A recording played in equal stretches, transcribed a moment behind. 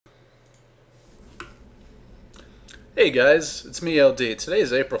Hey guys, it's me LD. Today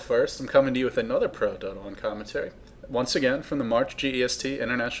is April 1st. I'm coming to you with another Pro Dota 1 commentary. Once again from the March GEST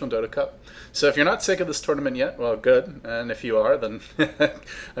International Dota Cup. So if you're not sick of this tournament yet, well good. And if you are, then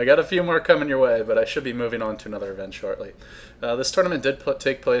I got a few more coming your way, but I should be moving on to another event shortly. This tournament did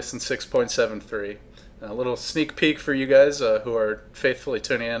take place in 6.73. A little sneak peek for you guys who are faithfully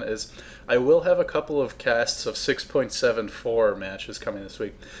tuning in is I will have a couple of casts of 6.74 matches coming this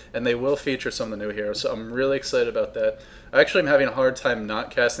week, and they will feature some of the new heroes, so I'm really excited about that. I actually am having a hard time not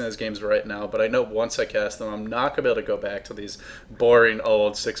casting those games right now, but I know once I cast them, I'm not going to be able to go back to these boring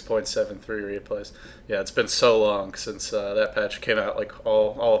old 6.73 replays. Yeah, it's been so long since that patch came out, like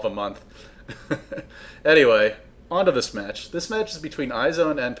all of a month. Anyway, on to this match. This match is between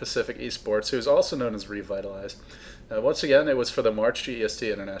iZone and Pacific Esports, who is also known as Revitalized. Once again, it was for the March GEST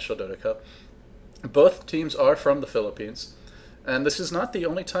International Dota Cup. Both teams are from the Philippines, and this is not the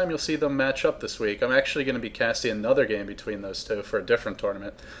only time you'll see them match up this week. I'm actually going to be casting another game between those two for a different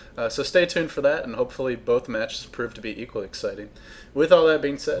tournament. So stay tuned for that, and hopefully both matches prove to be equally exciting. With all that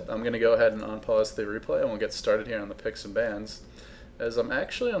being said, I'm going to go ahead and unpause the replay, and we'll get started here on the picks and bans. As I'm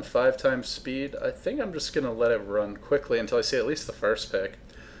actually on 5 times speed, I think I'm just going to let it run quickly until I see at least the first pick.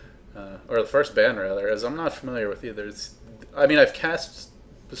 Or the first ban, rather, as I'm not familiar with either. I mean, I've cast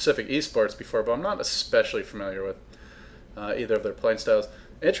Pacific Esports before, but I'm not especially familiar with either of their playing styles.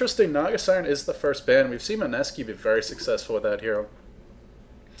 Interesting, Naga Siren is the first ban. We've seen Mineski be very successful with that hero.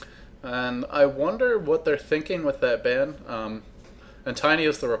 And I wonder what they're thinking with that ban. And Tiny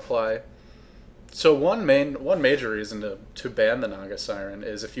is the reply. So one major reason to ban the Naga Siren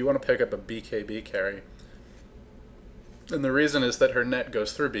is if you want to pick up a BKB carry. And the reason is that her net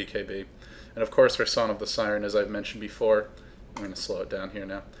goes through BKB. And of course her Son of the Siren, as I've mentioned before. I'm going to slow it down here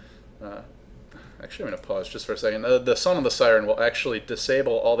now. Actually, I'm going to pause just for a second. The Son of the Siren will actually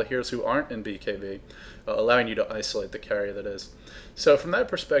disable all the heroes who aren't in BKB, allowing you to isolate the carry that is. So from that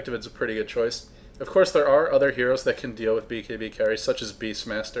perspective, it's a pretty good choice. Of course, there are other heroes that can deal with BKB carries, such as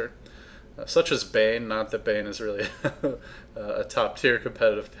Beastmaster, such as Bane. Not that Bane is really a top-tier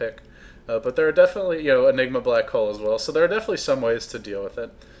competitive pick. But there are definitely, Enigma Black Hole as well. So there are definitely some ways to deal with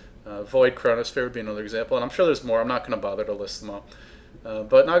it. Void Chronosphere would be another example, and I'm sure there's more. I'm not going to bother to list them all.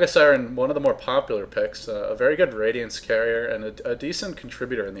 But Naga Siren, one of the more popular picks, a very good Radiance carrier and a decent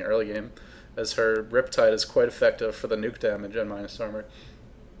contributor in the early game, as her Riptide is quite effective for the nuke damage and minus armor.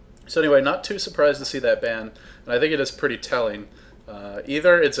 So anyway, not too surprised to see that ban, and I think it is pretty telling.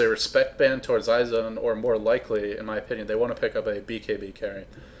 Either it's a respect ban towards iZone, or more likely, in my opinion, they want to pick up a BKB carry.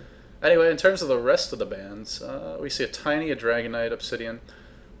 Anyway, in terms of the rest of the bans, we see a Tiny, a Dragon Knight, Obsidian,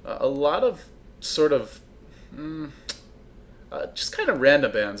 a lot of sort of just kind of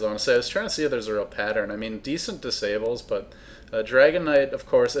random bans, honestly. I was trying to see if there's a real pattern. I mean, decent disables, but Dragon Knight, of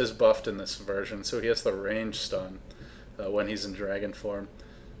course, is buffed in this version, so he has the range stun when he's in dragon form.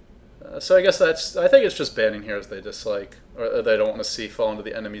 So I guess I think it's just banning heroes they dislike, or they don't want to see fall into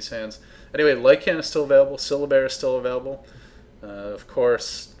the enemy's hands. Anyway, Lycan is still available, Syllabear is still available. Of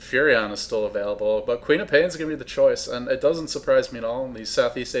course, Furion is still available, but Queen of Pain is going to be the choice, and it doesn't surprise me at all. These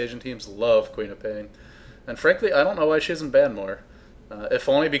Southeast Asian teams love Queen of Pain. And frankly, I don't know why she isn't banned more. If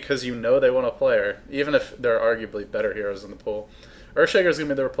only because they want to play her, even if there are arguably better heroes in the pool. Earthshaker is going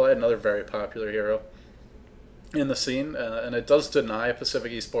to be the reply, another very popular hero in the scene, and it does deny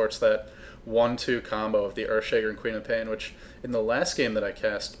Pacific Esports that 1-2 combo of the Earthshaker and Queen of Pain, which in the last game that I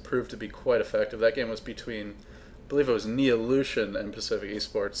cast proved to be quite effective. That game was between, I believe it was Neolution and Pacific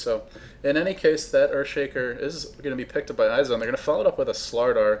Esports. So in any case, that Earthshaker is going to be picked up by iZone. They're going to follow it up with a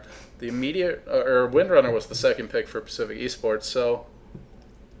Slardar. The immediate, or Windrunner was the second pick for Pacific Esports. So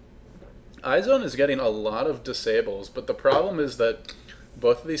iZone is getting a lot of disables, but the problem is that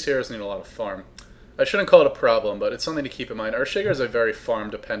both of these heroes need a lot of farm. I shouldn't call it a problem, but it's something to keep in mind. Earthshaker is a very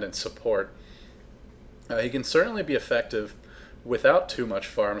farm-dependent support. He can certainly be effective without too much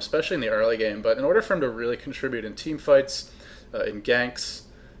farm, especially in the early game, but in order for him to really contribute in team fights, in ganks,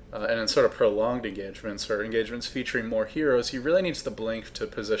 and in sort of prolonged engagements, or engagements featuring more heroes, he really needs to blink to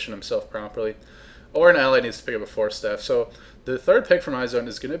position himself properly, or an ally needs to pick up a Force Staff. So the third pick from iZone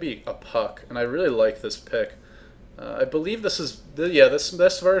is going to be a Puck, and I really like this pick. I believe this is,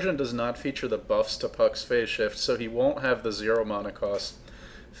 this version does not feature the buffs to Puck's phase shift, so he won't have the 0 mana cost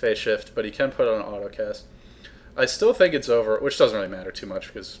phase shift, but he can put on an autocast. I still think it's over, which doesn't really matter too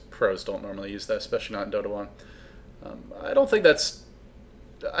much because pros don't normally use that, especially not in Dota 1. I don't think that's,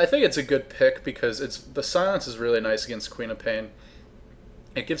 I think it's a good pick because the silence is really nice against Queen of Pain.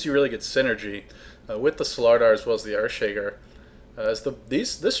 It gives you really good synergy with the Slardar as well as the Earthshaker.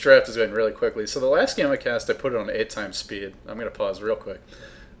 This draft is going really quickly. So the last game I cast, I put it on 8 times speed. I'm going to pause real quick.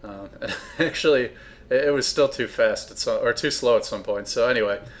 And actually, it was still too fast or too slow at some point. So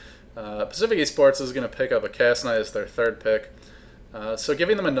anyway, Pacific Esports is going to pick up a Chaos Knight as their third pick. So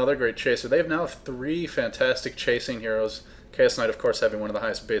giving them another great chaser. They have now 3 fantastic chasing heroes. Chaos Knight, of course, having one of the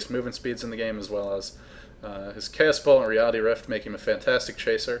highest base movement speeds in the game, as well as his Chaos Bolt and Reality Rift, making him a fantastic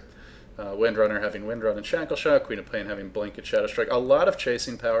chaser. Windrunner having Windrun and Shackle Shot. Queen of Pain having Blink and Shadow Strike. A lot of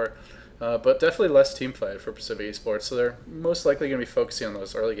chasing power, but definitely less teamfight for Pacific Esports. So they're most likely going to be focusing on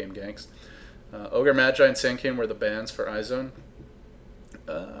those early game ganks. Ogre Magi and Sand King were the bans for iZone.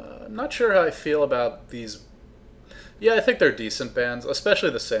 I'm not sure how I feel about these. Yeah, I think they're decent bans,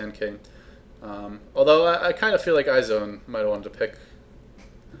 especially the Sand King. Although I kind of feel like iZone might have wanted to pick.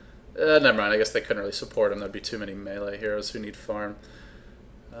 Never mind, I guess they couldn't really support him. There'd be too many melee heroes who need farm.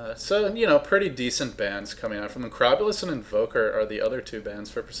 So, you know, pretty decent bans coming out from them. Crobulus and Invoker are the other 2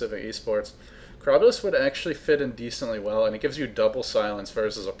 bans for Pacific Esports. Crobulus would actually fit in decently well, and it gives you double silence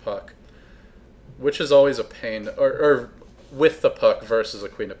versus a puck, which is always a pain, or with the puck versus a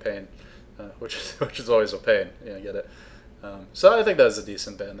Queen of Pain, which is always a pain. Yeah, I get it. So I think that's a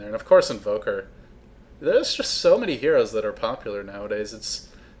decent ban there, and of course Invoker. There's just so many heroes that are popular nowadays.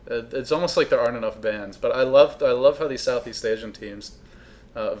 It's almost like there aren't enough bans. But I love how these Southeast Asian teams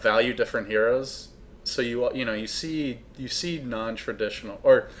value different heroes. So you see non-traditional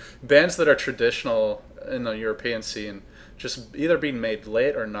or bans that are traditional in the European scene just either being made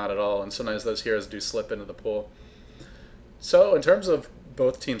late or not at all, and sometimes those heroes do slip into the pool. So in terms of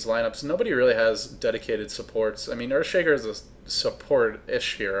both teams' lineups, nobody really has dedicated supports. I mean, Earthshaker is a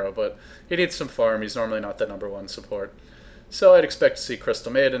support-ish hero, but he needs some farm. He's normally not the #1 support. So I'd expect to see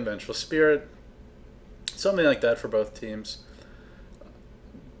Crystal Maiden, Vengeful Spirit, something like that for both teams.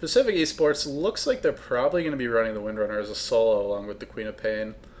 Pacific Esports looks like they're probably going to be running the Windrunner as a solo along with the Queen of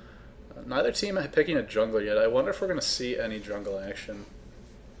Pain. Neither team picking a jungler yet. I wonder if we're going to see any jungle action.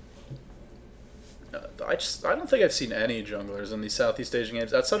 I don't think I've seen any junglers in these Southeast Asian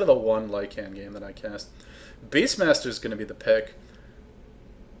games outside of the one Lycan game that I cast. Beastmaster is going to be the pick.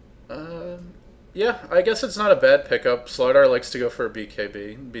 Yeah, I guess it's not a bad pickup. Slardar likes to go for a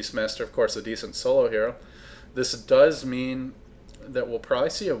BKB. Beastmaster, of course, a decent solo hero. This does mean that we'll probably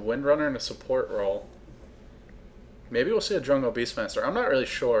see a Windrunner in a support role. Maybe we'll see a jungle Beastmaster. I'm not really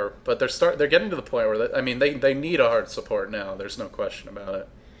sure, but they're getting to the point where they need a hard support now. There's no question about it.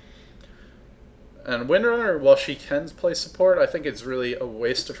 And Windrunner, while she can play support, I think it's really a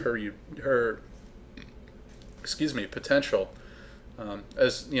waste of her potential.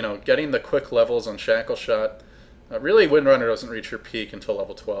 As you know, getting the quick levels on Shackle Shot. Really, Windrunner doesn't reach her peak until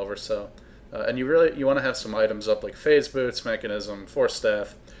level 12 or so. And you want to have some items up like Phase Boots, Mechanism, Force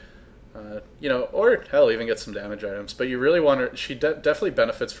Staff, or hell, even get some damage items. But you really want her. She definitely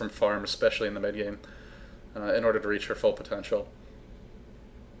benefits from farm, especially in the mid game, in order to reach her full potential.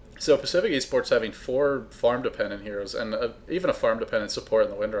 So Pacific Esports having 4 farm-dependent heroes and even a farm-dependent support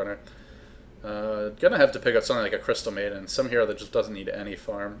in the Windrunner. Gonna have to pick up something like a Crystal Maiden, some hero that just doesn't need any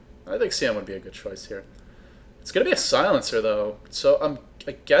farm. I think CM would be a good choice here. It's gonna be a silencer though, so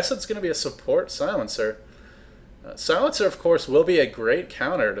I guess it's gonna be a support silencer. Silencer, of course, will be a great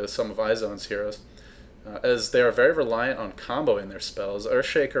counter to some of iZone's heroes, as they are very reliant on comboing their spells.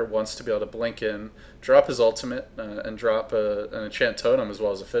 Earthshaker wants to be able to blink in, drop his ultimate, and drop an enchant totem as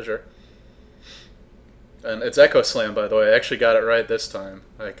well as a fissure. And it's Echo Slam, by the way. I actually got it right this time.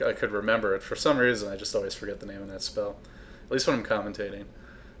 I could remember it. For some reason, I just always forget the name of that spell. At least when I'm commentating.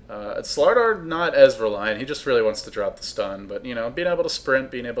 Slardar, not as reliant. He just really wants to drop the stun. But, being able to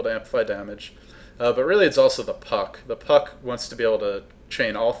sprint, being able to amplify damage. But really, it's also the puck. The puck wants to be able to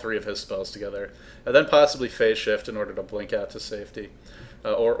chain all 3 of his spells together. And then possibly phase shift in order to blink out to safety.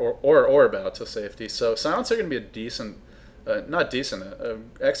 Or orb out to safety. So Silencer are going to be a decent...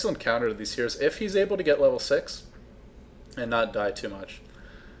 excellent counter to these heroes if he's able to get level 6 and not die too much.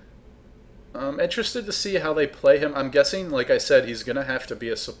 I'm interested to see how they play him. I'm guessing, like I said, he's going to have to be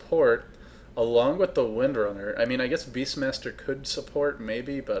a support along with the Windrunner. I mean, I guess Beastmaster could support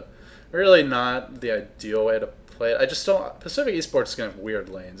maybe, but really not the ideal way to play it. I just don't... Pacific Esports is going to have weird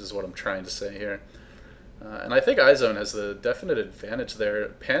lanes is what I'm trying to say here. And I think iZone has the definite advantage there.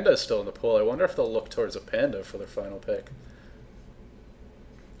 Panda is still in the pool. I wonder if they'll look towards a Panda for their final pick.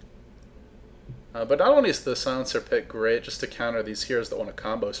 But not only is the Silencer pick great just to counter these heroes that want to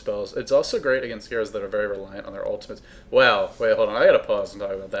combo spells, it's also great against heroes that are very reliant on their ultimates. Wow, wait, hold on, I gotta pause and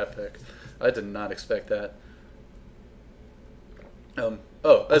talk about that pick. I did not expect that.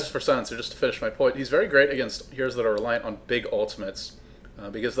 As for Silencer, just to finish my point, he's very great against heroes that are reliant on big ultimates.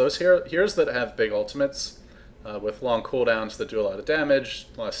 Because those heroes that have big ultimates, with long cooldowns that do a lot of damage,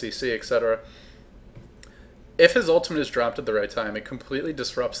 a lot of CC, etc., if his ultimate is dropped at the right time, it completely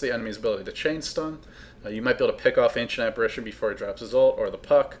disrupts the enemy's ability to chain stun. You might be able to pick off Ancient Apparition before he drops his ult, or the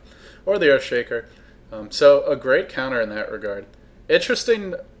Puck, or the Earthshaker. So a great counter in that regard.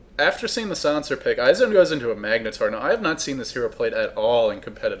 Interesting, after seeing the Silencer pick, iZone goes into a Magnetar. Now, I have not seen this hero played at all in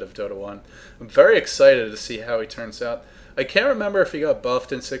competitive Dota 1. I'm very excited to see how he turns out. I can't remember if he got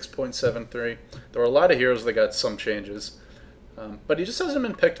buffed in 6.73. There were a lot of heroes that got some changes. But he just hasn't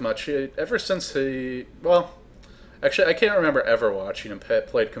been picked much. Ever since he... Well, actually, I can't remember ever watching him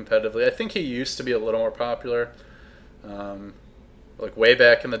played competitively. I think he used to be a little more popular. Like way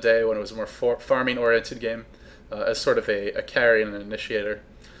back in the day when it was a more farming-oriented game. As sort of a carry and an initiator.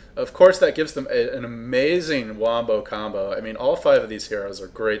 Of course, that gives them an amazing wombo combo. I mean, all 5 of these heroes are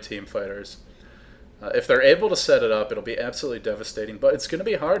great team fighters. If they're able to set it up, it'll be absolutely devastating. But it's going to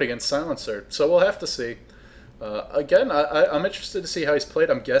be hard against Silencer, so we'll have to see. Again, I'm interested to see how he's played.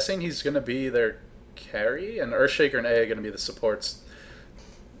 I'm guessing he's going to be their carry, and Earthshaker and A are going to be the supports.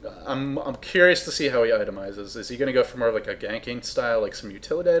 I'm curious to see how he itemizes. Is he going to go for more of like a ganking style, like some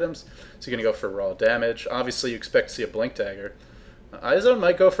utility items? Is he going to go for raw damage? Obviously, you expect to see a Blink Dagger. iZone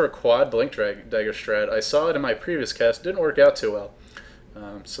might go for a quad Blink Dagger strat. I saw it in my previous cast. It didn't work out too well.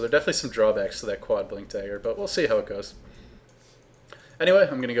 So there are definitely some drawbacks to that quad Blink Dagger, but we'll see how it goes. Anyway,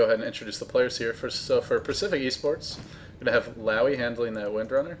 I'm going to go ahead and introduce the players here. So for Pacific Esports, I'm going to have Lowy handling that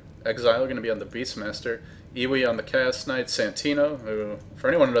Windrunner. Exile going to be on the Beastmaster. Iwi on the Chaos Knight. Santino, who, for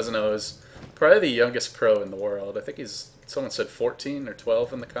anyone who doesn't know, is probably the youngest pro in the world. I think he's, someone said 14 or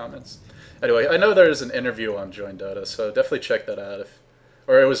 12 in the comments. Anyway, I know there's an interview on Join Dota, so definitely check that out.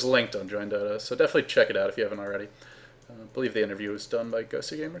 Or it was linked on Join Dota, so definitely check it out if you haven't already. I believe the interview was done by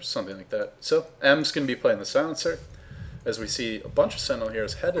Ghosty Gamers, something like that. So, M's going to be playing the Silencer, as we see a bunch of Sentinel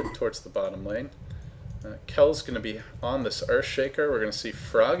heroes headed towards the bottom lane. Kel's going to be on this Earthshaker. We're going to see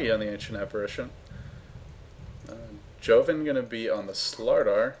Froggy on the Ancient Apparition. Joven going to be on the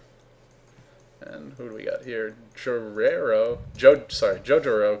Slardar. And who do we got here? Jojaro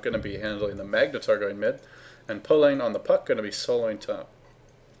going to be handling the Magnetar going mid. And Pulling on the Puck going to be soloing top.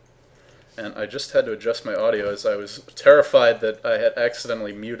 And I just had to adjust my audio as I was terrified that I had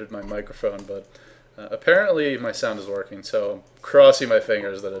accidentally muted my microphone, but apparently my sound is working, so I'm crossing my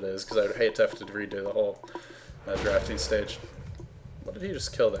fingers that it is, because I would hate to have to redo the whole drafting stage. What did he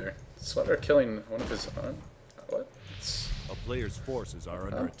just kill there? Sweater killing one of his own? What? A player's forces are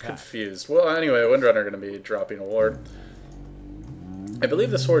under attack. Confused. Well, anyway, Windrunner going to be dropping a ward. I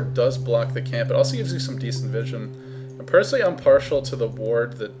believe this ward does block the camp. It also gives you some decent vision. Personally, I'm partial to the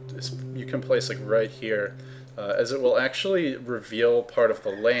ward that you can place like right here, as it will actually reveal part of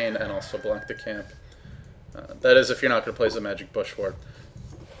the lane and also block the camp. That is, if you're not going to place a magic bush ward.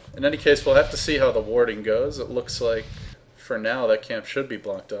 In any case, we'll have to see how the warding goes. It looks like, for now, that camp should be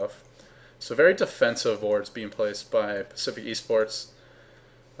blocked off. So very defensive wards being placed by Pacific Esports.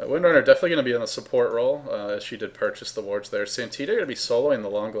 Windrunner definitely going to be in the support role, as she did purchase the wards there. Santita going to be soloing the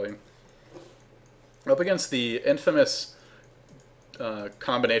long lane. Up against the infamous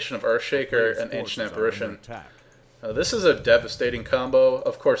combination of Earthshaker and Ancient Apparition. This is a devastating combo.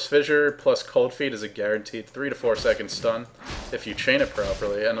 Of course, Fissure plus Cold Feet is a guaranteed 3 to 4 second stun if you chain it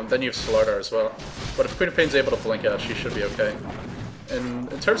properly, and then you have Slardar as well. But if Queen of Pain's able to blink out, she should be okay.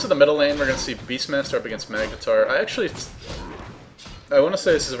 And in terms of the middle lane, we're going to see Beastmaster up against Magnetar. I want to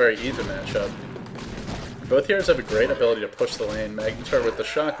say this is a very even matchup. Both heroes have a great ability to push the lane. Magnetar with the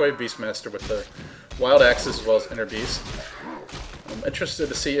Shockwave, Beastmaster with the Wild Axes as well as Inner Beast. I'm interested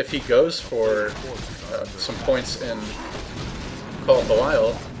to see if he goes for some points in Call of the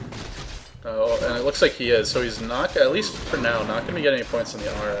Wild. And it looks like he is, so he's not, at least for now, not going to be getting any points in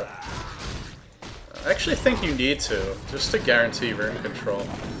the Aura. I actually think you need to, just to guarantee rune control.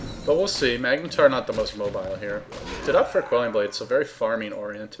 But we'll see. Magnetar not the most mobile here. Did up for Quelling Blade, so very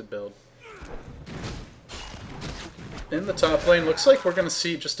farming-oriented build. In the top lane, looks like we're going to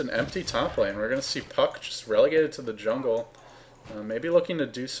see just an empty top lane. We're going to see Puck just relegated to the jungle. Maybe looking to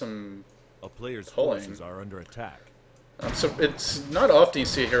do some A player's pulling. forces are under attack. So it's not often you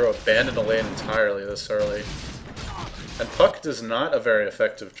see a hero abandon a lane entirely this early. And Puck is not a very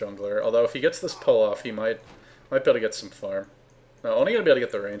effective jungler, although if he gets this pull off, he might be able to get some farm. No, only going to be able to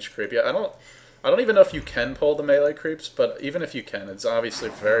get the range creep. Yeah, I don't even know if you can pull the melee creeps, but even if you can, it's obviously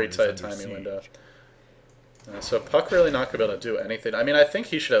a very tight timing window. So Puck really not going to be able to do anything. I mean, I think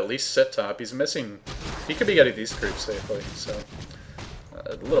he should at least sit top. He's missing... He could be getting these creeps safely, so...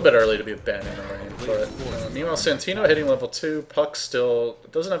 a little bit early to be abandoning the lane, but meanwhile Santino hitting level 2, Puck still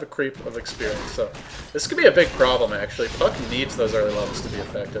doesn't have a creep of experience, so this could be a big problem actually. Puck needs those early levels to be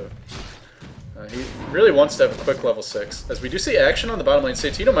effective. He really wants to have a quick level 6. As we do see action on the bottom lane,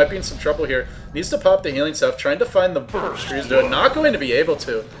 Santino might be in some trouble here. Needs to pop the healing stuff, trying to find the trees to do it. Not going to be able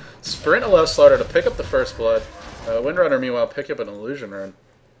to. Sprint allows Slaughter to pick up the first blood. Windrunner, meanwhile, pick up an illusion rune.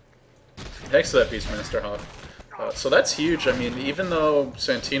 Thanks to that Beastmaster Hawk. So that's huge. I mean, even though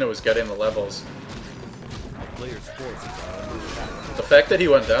Santino was getting the levels, the fact that he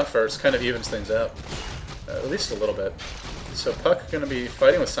went down first kind of evens things out. At least a little bit. So Puck going to be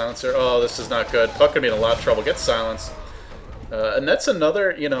fighting with Silencer. Oh, this is not good. Puck going to be in a lot of trouble. Gets silenced. And that's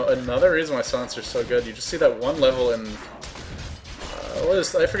another, another reason why Silencer's so good. You just see that one level in...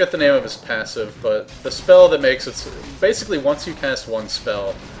 I forget the name of his passive, but the spell that makes it... Basically, once you cast one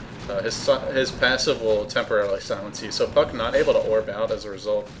spell, his passive will temporarily silence you. So Puck not able to orb out as a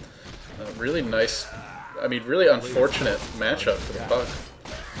result. Really nice... I mean, really unfortunate matchup for the Puck.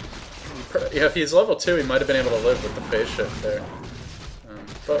 Yeah, if he's level 2, he might have been able to live with the phase shift there.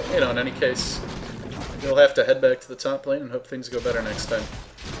 But, in any case, he'll have to head back to the top lane and hope things go better next time.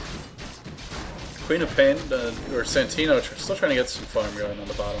 Queen of Pain, or Santino, still trying to get some farm going on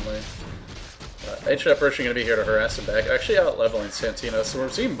the bottom lane. Ancient Apparition going to be here to harass him back. Actually out-leveling Santino, so we're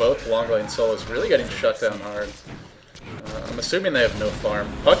seeing both long lane solos really getting shut down hard. I'm assuming they have no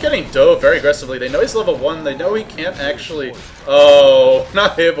farm. Puck getting dove very aggressively. They know he's level 1. They know he can't actually... Oh,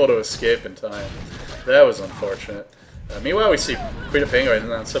 not able to escape in time. That was unfortunate. Meanwhile, we see Queen of Pain going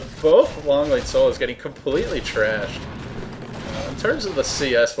down. So both long lane solos getting completely trashed. In terms of the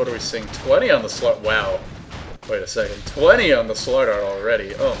CS, what are we seeing? 20 on the Slaughter. Wow. Wait a second. 20 on the Slaughter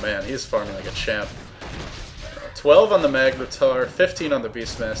already. Oh man, he's farming like a champ. 12 on the Magnetar, 15 on the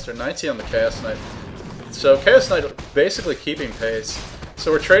Beastmaster, 19 on the Chaos Knight. So Chaos Knight basically keeping pace.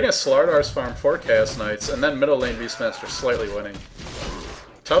 So we're trading a Slardar's farm for Chaos Knights, and then middle lane Beastmaster slightly winning.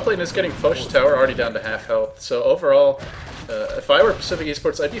 Top lane is getting pushed, tower already down to half health. So overall, if I were Pacific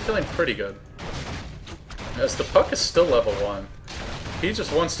Esports, I'd be feeling pretty good. As the Puck is still level 1. He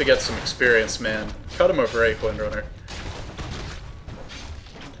just wants to get some experience, man. Cut him a break, Windrunner.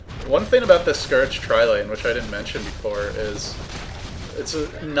 One thing about this Scourge tri-lane, which I didn't mention before, is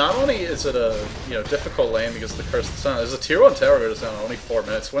not only is it a difficult lane because of the Curse of the Sun, there's a tier 1 tower goes down in only 4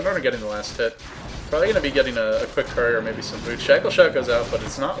 minutes. Windrunner getting the last hit. Probably going to be getting a quick courier or maybe some boot. Shackle Shot goes out, but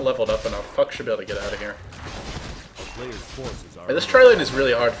it's not leveled up enough. Puck should be able to get out of here. This tri-lane is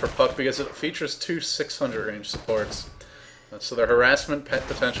really hard for Puck because it features 2 600 range supports. So their harassment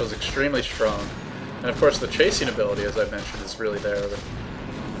potential is extremely strong. And of course the chasing ability, as I mentioned, is really there.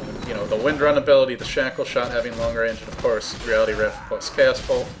 The Wind Run ability, the Shackle Shot having long range, and of course Reality Rift plus Chaos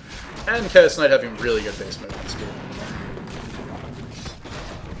Bolt, and Chaos Knight having really good base movement speed.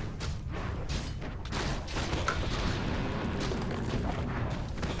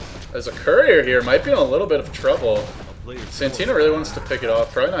 As a courier here, might be in a little bit of trouble. Santino really wants to pick it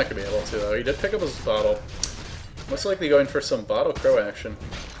off. Probably not going to be able to, though. He did pick up his bottle. Most likely going for some bottle crow action.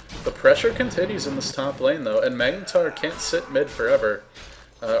 The pressure continues in this top lane, though, and Magnetar can't sit mid forever.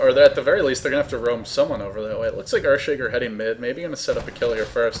 Or at the very least, they're going to have to roam someone over that way. It looks like Earthshaker heading mid. Maybe going to set up a kill here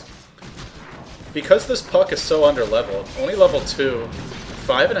first. Because this Puck is so under-leveled, only level 2,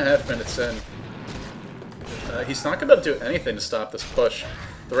 5.5 minutes in, he's not going to be able to do anything to stop this push.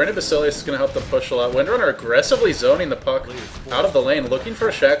 The Reign of Basilius is going to help them push a lot. Windrunner aggressively zoning the Puck out of the lane, looking for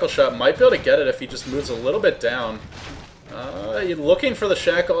a Shackle Shot. Might be able to get it if he just moves a little bit down. Looking for the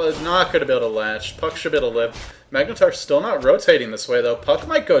Shackle is not going to be able to latch. Puck should be able to live. Magnetar still not rotating this way, though. Puck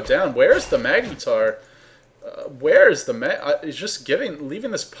might go down. Where's the Magnetar? Where's the he's just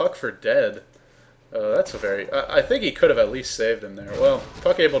leaving this Puck for dead. That's a very... I think he could have at least saved him there. Well,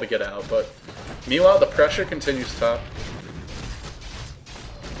 Puck able to get out, but... Meanwhile, the pressure continues top.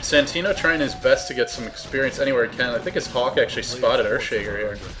 Santino trying his best to get some experience anywhere he can. I think his Hawk actually spotted Earthshaker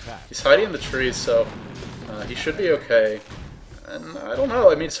here. He's hiding in the trees, so he should be okay. And I don't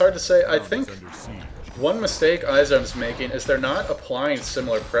know. I mean, it's hard to say. I think one mistake iZone's making is they're not applying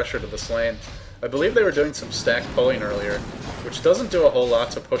similar pressure to this lane. I believe they were doing some stack pulling earlier, which doesn't do a whole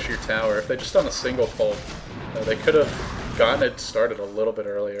lot to push your tower. If they just done a single pull, they could have gotten it started a little bit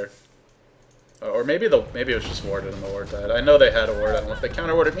earlier. Or maybe it was just warded and the ward died. I know they had a ward. I don't know if they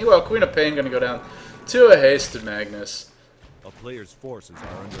counter-warded. Meanwhile, Queen of Pain going to go down to a hasted Magnus. A player's forces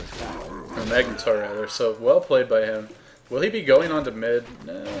are under attack. Or Magnetar, rather. So, well played by him. Will he be going on to mid?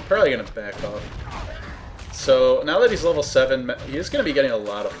 No, probably going to back off. So, now that he's level 7, he is going to be getting a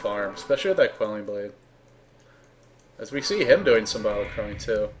lot of farm, especially with that Quelling Blade. As we see him doing some bottle crowing,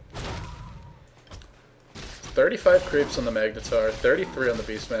 too. 35 creeps on the Magnetar, 33 on the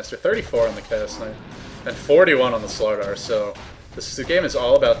Beastmaster, 34 on the Chaos Knight, and 41 on the Slardar. So the game is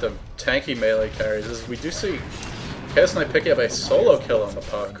all about the tanky melee carries. As we do see Chaos Knight picking up a solo kill on the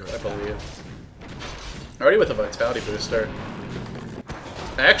Puck, I believe. Already with a vitality booster.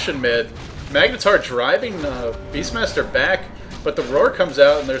 Action mid. Magnetar driving Beastmaster back, but the roar comes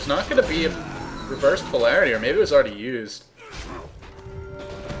out and there's not going to be a reverse polarity, or maybe it was already used.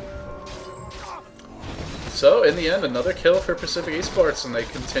 So, in the end, another kill for Pacific Esports, and they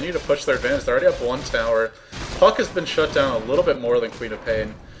continue to push their advantage. They're already up 1 tower. Puck has been shut down a little bit more than Queen of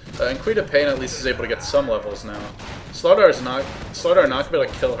Pain. And Queen of Pain at least is able to get some levels now. Slardar not going to be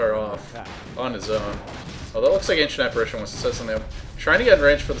able to kill her off on his own. Although it looks like Ancient Apparition wants to set something up. Trying to get in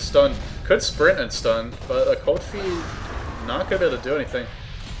range for the stun. Could sprint and stun, but a Cold Feet not going to be able to do anything.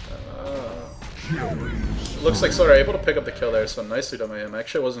 Looks like Slardar able to pick up the kill there, so nicely done by him.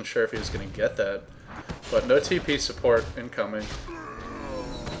 Actually, I wasn't sure if he was going to get that. But no TP support incoming.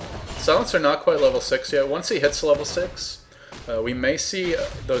 Silencer not quite level 6 yet. Once he hits level 6, we may see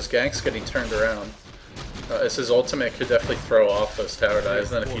those ganks getting turned around. As his ultimate could definitely throw off those tower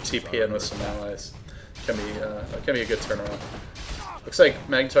dives, and then if you TP in with some allies, it can be a good turnaround. Looks like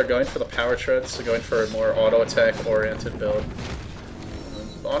Magnetar going for the power treads, so going for a more auto attack oriented build.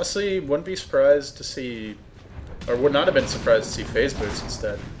 Honestly, wouldn't be surprised to see, or would not have been surprised to see phase boots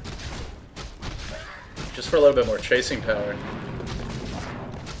instead. Just for a little bit more chasing power.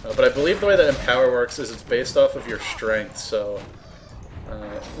 But I believe the way that Empower works is it's based off of your strength, so...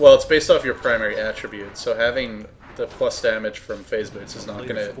 well, it's based off your primary attribute, so having the plus damage from phase boots is not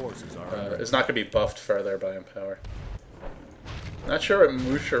gonna be buffed further by Empower. Not sure what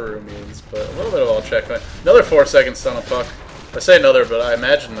Musharu means, but a little bit of all check. Another 4-second stun on Puck. I say another, but I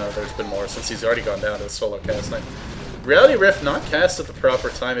imagine there's been more since he's already gone down to the solo cast night. Reality Rift not cast at the proper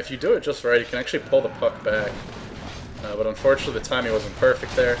time. If you do it just right, you can actually pull the Puck back. But unfortunately, the timing wasn't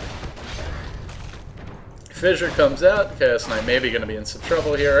perfect there. Fissure comes out. Chaos Knight maybe going to be in some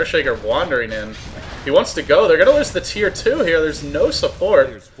trouble here. Earthshaker wandering in. He wants to go. They're going to lose the tier 2 here. There's no support.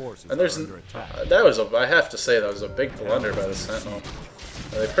 And there's... I have to say, that was a big blunder by the Sentinel.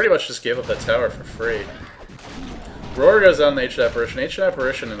 They pretty much just gave up that tower for free. Roar goes down to Ancient Apparition. Ancient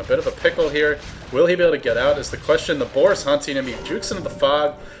Apparition in a bit of a pickle here. Will he be able to get out is the question. The Boar's hunting him. He jukes into the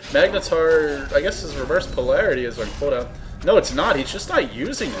fog. Magnetar, I guess his reverse polarity is on cooldown. No, it's not. He's just not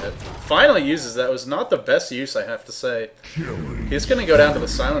using it. Finally uses that. It was not the best use, I have to say. He's going to go down to the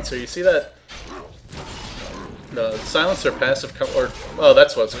Silencer. You see that? The Silencer passive... oh,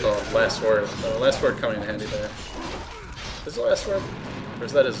 that's what it's called. Last Word. Last Word coming in handy there. Is the Last Word? Or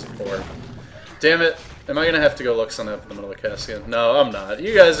is that his board? Damn it. Am I going to have to go look something up in the middle of the cast again? No, I'm not.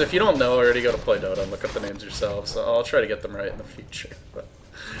 You guys, if you don't know already, go to Play Dota and look up the names yourselves. I'll try to get them right in the future.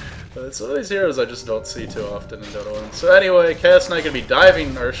 But some of these heroes I just don't see too often in Dota 1. So anyway, Chaos Knight going to be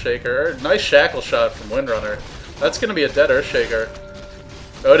diving Earthshaker. Nice shackle shot from Windrunner. That's going to be a dead Earthshaker.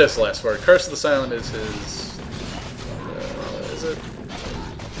 Oh, it is Last Word. Curse of the Silent is his... is it?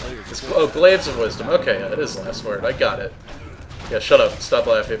 Oh, Glaives of Wisdom. Okay, yeah, it is Last Word. I got it. Yeah, shut up. Stop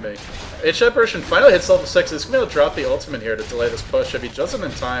laughing at me. Ancient Apparition finally hits level 6. He's going to be able to drop the ultimate here to delay this push. If he doesn't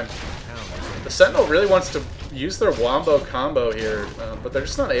in time, the Sentinel really wants to use their Wombo combo here, but they're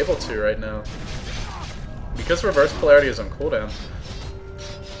just not able to right now. Because Reverse Polarity is on cooldown.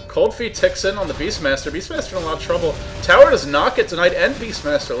 Cold Feet ticks in on the Beastmaster. Beastmaster in a lot of trouble. Tower does not get denied, and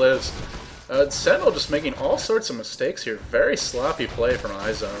Beastmaster lives. Sentinel just making all sorts of mistakes here. Very sloppy play from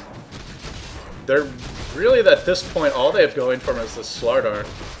iZone. They're really, at this point, all they have going for him is the Slardar.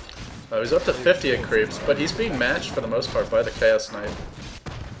 He's up to 50 in creeps, but he's being matched for the most part by the Chaos Knight.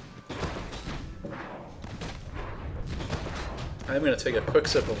 I'm going to take a quick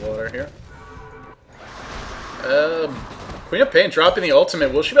sip of water here. Queen of Pain dropping the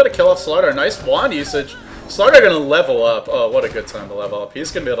ultimate. Will she be able to kill off Slardar? Nice wand usage. Slardar going to level up. Oh, what a good time to level up.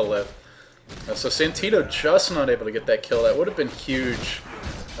 He's going to be able to live. So Santino just not able to get that kill. That would have been huge.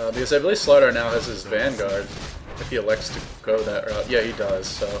 Because I believe Slardar now has his Vanguard. If he elects to go that route. Yeah, he does.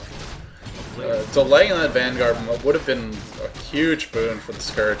 So delaying that Vanguard would have been a huge boon for the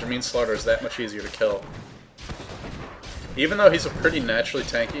Scourge. It means Slardar is that much easier to kill. Even though he's a pretty naturally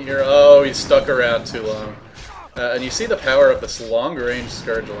tanky hero. Oh, he's stuck around too long. And you see the power of this long-range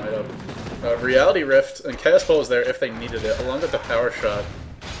Scourge lineup. Reality Rift and Chaos Bolt was there if they needed it, along with the Power Shot.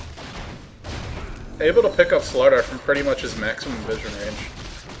 Able to pick up Slardar from pretty much his maximum vision range.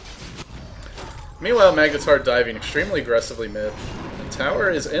 Meanwhile, Magnetar diving extremely aggressively mid. And Tower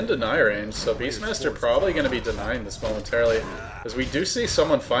is in deny range, so Beastmaster probably going to be denying this momentarily. As we do see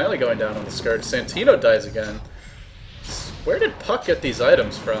someone finally going down on the Scourge. Santino dies again. Where did Puck get these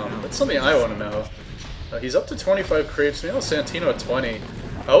items from? That's something I want to know. He's up to 25 creeps. Meanwhile, Santino at 20.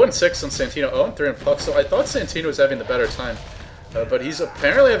 0-6 on Santino, 0-3 on Puck. So I thought Santino was having the better time. But he's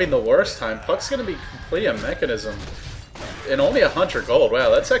apparently having the worst time. Puck's going to be completely a mechanism. And only 100 gold.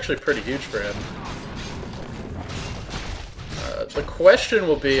 Wow, that's actually pretty huge for him. The question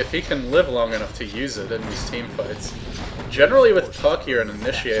will be if he can live long enough to use it in these team fights. Generally with Puck, you're an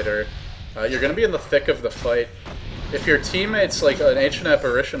initiator. You're going to be in the thick of the fight. If your teammates, like an Ancient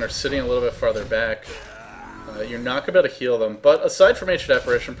Apparition, are sitting a little bit farther back, you're not going to be able to heal them. But aside from Ancient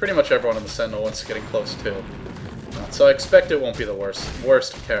Apparition, pretty much everyone in the Sentinel wants to get close too. So I expect it won't be the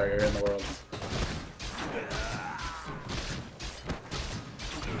worst carrier in the world.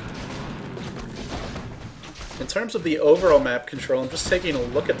 In terms of the overall map control, I'm just taking a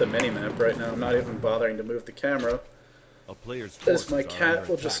look at the mini-map right now. I'm not even bothering to move the camera, as my cat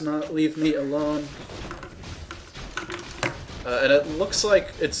will just not leave me alone. And it looks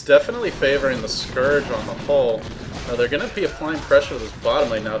like it's definitely favoring the Scourge on the whole. They're going to be applying pressure to this bottom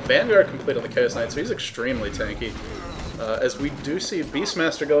lane now. Vanguard complete on the Chaos Knight, so he's extremely tanky. As we do see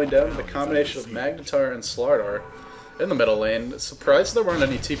Beastmaster going down with a combination of Magnetar and Slardar in the middle lane. Surprised there weren't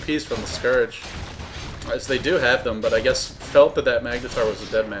any TPs from the Scourge, as they do have them, but I guess felt that that Magnetar was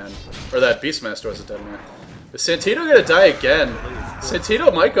a dead man, or that Beastmaster was a dead man. Is Santino going to die again?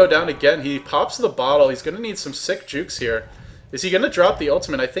 Santino might go down again. He pops the bottle. He's going to need some sick jukes here. Is he going to drop the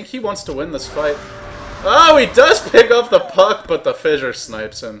ultimate? I think he wants to win this fight. Oh, he does pick up the puck, but the Fissure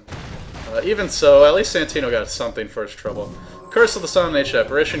snipes him. Even so, at least Santino got something for his trouble. Curse of the Sun and Ancient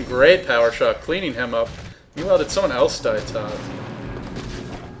Apparition. Great power shot, cleaning him up. Meanwhile, did someone else die top?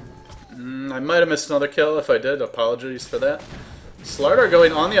 I might have missed another kill. If I did, apologies for that. Slardar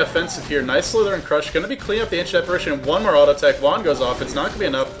going on the offensive here. Nice Slither and Crush. Going to be cleaning up the Ancient Apparition. One more auto attack. Wand goes off. It's not going to be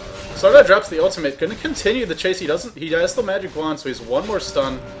enough. Slardar drops the ultimate. Going to continue the chase. He has the magic wand, so he's one more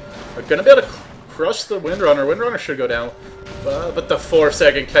stun. Going to be able to crush the Windrunner. Windrunner should go down. But the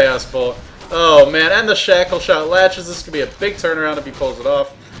 4-second Chaos Bolt. Oh man, and the Shackle Shot latches. This could be a big turnaround if he pulls it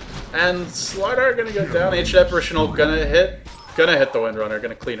off. And Slardar going to go down. Ancient Apparition going to hit the Windrunner. Going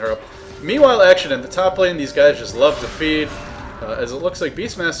to clean her up. Meanwhile, action in the top lane. These guys just love to feed. As it looks like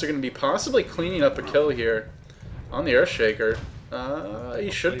Beastmaster going to be possibly cleaning up a kill here on the Earthshaker.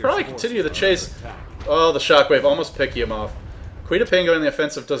 He should probably continue the chase. Oh, the Shockwave almost picking him off. Queen of Pain going on the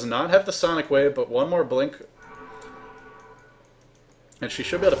offensive does not have the Sonic Wave, but one more blink. And she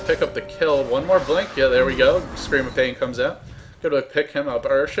should be able to pick up the kill. One more blink. Yeah, there we go. Scream of Pain comes out. Good to pick him up.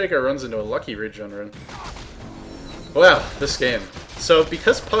 Earthshaker runs into a lucky regen rune. Wow, this game. So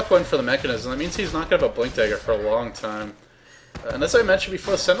because Puck went for the mechanism, that means he's not going to have a Blink Dagger for a long time. And as I mentioned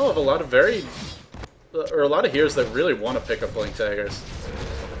before, Sentinel have a lot of a lot of heroes that really want to pick up Blink Daggers.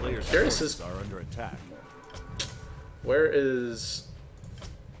 Curious is are under attack. Where is...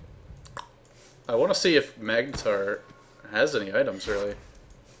 I want to see if Magnetar has any items, really.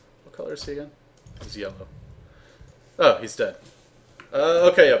 What color is he again? He's yellow. Oh, he's dead.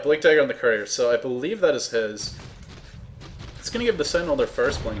 Okay, yeah, Blink Dagger on the Courier. So I believe that is his. It's going to give the Sentinel their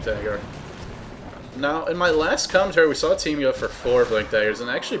first Blink Dagger. Now, in my last commentary, we saw a team go for 4 Blink Daggers, and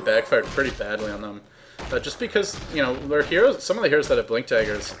it actually backfired pretty badly on them. Just because, you know, their heroes, some of the heroes that have Blink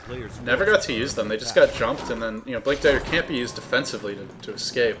Daggers never got to use them. They just got jumped, and then, you know, Blink Dagger can't be used defensively to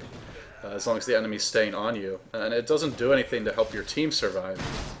escape, as long as the enemy's staying on you. And it doesn't do anything to help your team survive,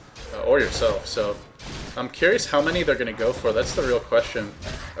 or yourself. So I'm curious how many they're going to go for. That's the real question.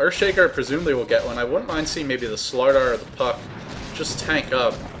 Earthshaker presumably will get one. I wouldn't mind seeing maybe the Slardar or the Puck just tank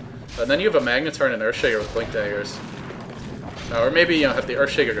up. And then you have a Magnetar and an Earthshaker with Blink Daggers. Or maybe, you know, have the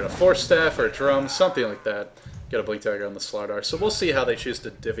Earthshaker get a Force Staff or a Drum, something like that. Get a Blink Dagger on the Slardar. So we'll see how they choose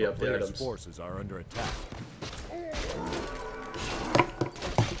to divvy up the items. Forces are under attack.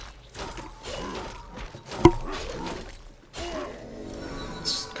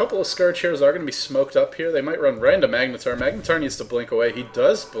 A couple of Scourge heroes are going to be smoked up here. They might run right into Magnetar. Magnetar needs to blink away. He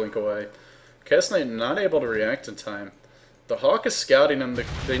does blink away. Chaos Knight not able to react in time. The Hawk is scouting him.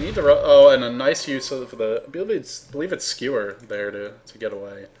 They need to run. Oh, and a nice use of the... I believe it's Skewer there to get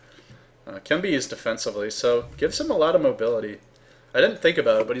away. Can be used defensively, so gives him a lot of mobility. I didn't think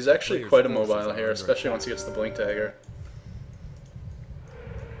about it, but he's actually quite immobile here, especially once he gets the Blink Dagger.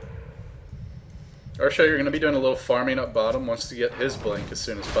 Earthshaker going to be doing a little farming up bottom, wants to get his Blink as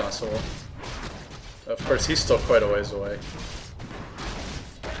soon as possible. Of course, he's still quite a ways away.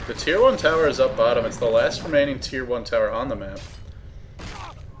 The Tier 1 tower is up bottom. It's the last remaining Tier 1 tower on the map.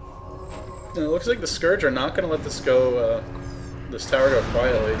 And it looks like the Scourge are not going to let this go, this tower go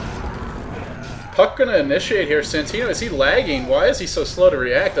quietly. Puck going to initiate here. Santino, is he lagging? Why is he so slow to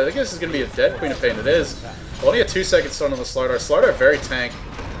react? I think this is going to be a dead Queen of Pain. It is. Only a 2-second stun on the Slardar. Slardar very tank.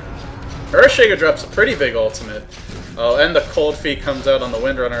 Earthshaker drops a pretty big ultimate. Oh, and the Cold Feet comes out on the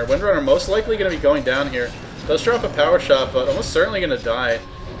Windrunner. Windrunner most likely going to be going down here. Does drop a power shot, but almost certainly going to die.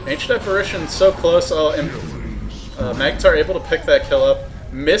 Ancient Apparition so close. Oh, and Magnetar able to pick that kill up.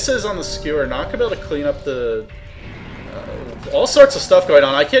 Misses on the Skewer. Not going to be able to clean up the all sorts of stuff going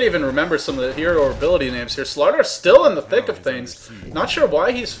on. I can't even remember some of the hero ability names here. Slardar still in the thick of things. Not sure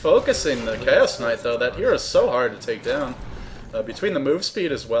why he's focusing the Chaos Knight, though. That hero is so hard to take down. Between the move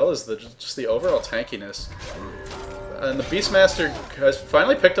speed as well as just the overall tankiness. And the Beastmaster has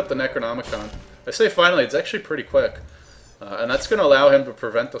finally picked up the Necronomicon. I say finally, it's actually pretty quick. And that's going to allow him to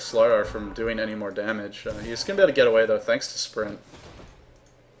prevent the Slardar from doing any more damage. He's going to be able to get away, though, thanks to Sprint.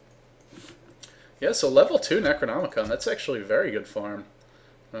 Yeah, so level 2 Necronomicon, that's actually very good farm.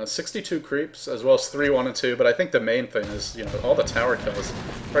 62 creeps, as well as 3, 1, and 2, but I think the main thing is, you know, all the tower kills.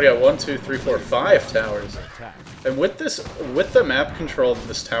 Already got 1, 2, 3, 4, 5 towers. And with the map control that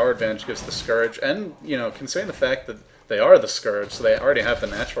this tower advantage gives the Scourge, and, you know, considering the fact that they are the Scourge, so they already have the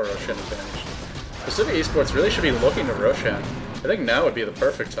natural Roshan advantage, Pacific Esports really should be looking to Roshan. I think now would be the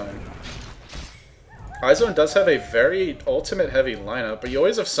perfect time. iZone does have a very ultimate-heavy lineup, but you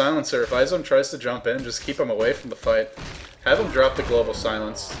always have Silencer. If iZone tries to jump in, just keep him away from the fight. Have him drop the Global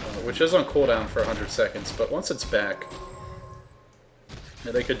Silence, which is on cooldown for 100 seconds, but once it's back,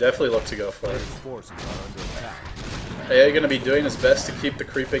 yeah, they could definitely look to go for it. AI going to be doing his best to keep the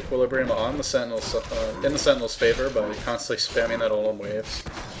creep equilibrium on the Sentinels, in the Sentinels' favor by constantly spamming that ult on waves.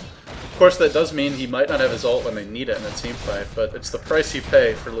 Of course, that does mean he might not have his ult when they need it in a team fight, but it's the price you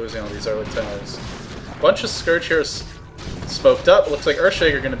pay for losing all these early towers. Bunch of Scourge heroes smoked up. Looks like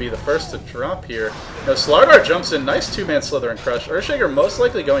Earthshaker going to be the first to drop here. Now, Slardar jumps in. Nice two-man Slither and Crush. Earthshaker most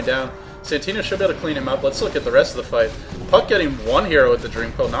likely going down. Santino should be able to clean him up. Let's look at the rest of the fight. Puck getting one hero with the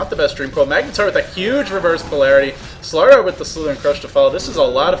Dream Coil. Not the best Dream Coil. Magnetar with a huge reverse polarity. Slardar with the Slither and Crush to follow. This is a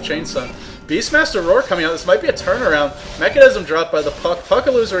lot of Chainsaw. Beastmaster Roar coming out. This might be a turnaround. Mechanism dropped by the Puck. Puck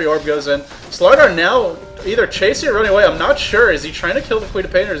Illusory Orb goes in. Slardar now either chasing or running away. I'm not sure. Is he trying to kill the Queen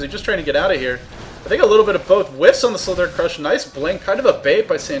of Pain or is he just trying to get out of here? I think a little bit of both. Whiffs on the Slither Crush. Nice blink. Kind of a bait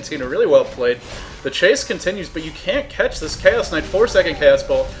by Santino. Really well played. The chase continues, but you can't catch this Chaos Knight. 4-second Chaos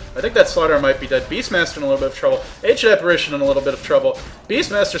Bolt. I think that Slardar might be dead. Beastmaster in a little bit of trouble. Ancient Apparition in a little bit of trouble.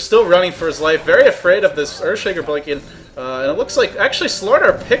 Beastmaster still running for his life. Very afraid of this Earthshaker blinking. And it looks like actually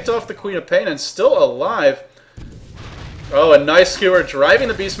Slardar picked off the Queen of Pain and still alive. Oh, a nice skewer driving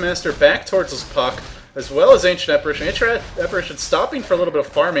the Beastmaster back towards his Puck, as well as Ancient Apparition. Ancient Apparition stopping for a little bit of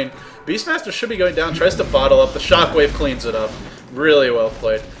farming. Beastmaster should be going down, tries to bottle up. The Shockwave cleans it up. Really well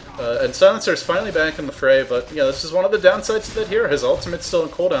played. And Silencer is finally back in the fray, but yeah, this is one of the downsides to that hero. His ultimate's still in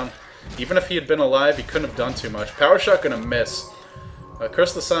cooldown. Even if he had been alive, he couldn't have done too much. Power Shot gonna miss.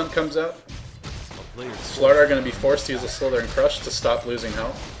 Curse of the Sun comes out. Slardar gonna be forced to use a Slither and Crush to stop losing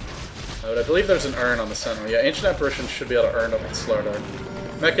health. But I believe there's an Urn on the Sentinel. Yeah, Ancient Apparition should be able to Urn up with Slardar.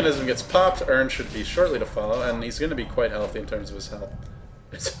 Mechanism gets popped, Urn should be shortly to follow, and he's going to be quite healthy in terms of his health.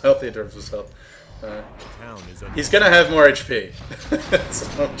 It's healthy in terms of his health. He's going to have more HP. That's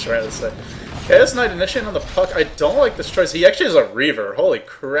what I'm trying to say. Chaos Knight initiating on the Puck. I don't like this choice. He actually has a Reaver. Holy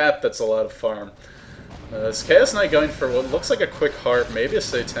crap, that's a lot of farm. This Chaos Knight going for what looks like a quick heart, maybe a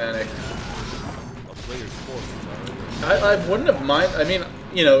Satanic. I wouldn't have mind. I mean,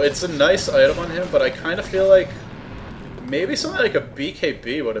 you know, it's a nice item on him, but I kind of feel like maybe something like a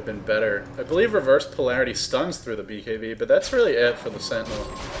BKB would have been better. I believe Reverse Polarity stuns through the BKB, but that's really it for the Sentinel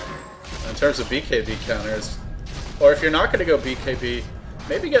in terms of BKB counters. Or if you're not going to go BKB,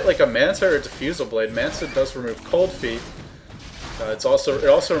 maybe get like a Manta or Diffusal Blade. Manta does remove Cold Feet. It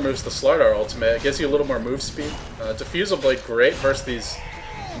also removes the Slardar ultimate. It gives you a little more move speed. Diffusal Blade, great versus these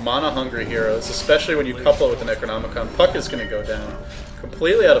mana-hungry heroes, especially when you couple it with the Necronomicon. Puck is going to go down.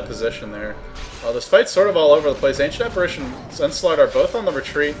 Completely out of position there. This fight's sort of all over the place. Ancient Apparition and Slardar both on the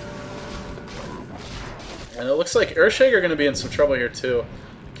retreat. And it looks like Earthshaker going to be in some trouble here too.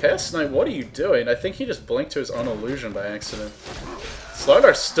 Chaos Knight, what are you doing? I think he just blinked to his own illusion by accident.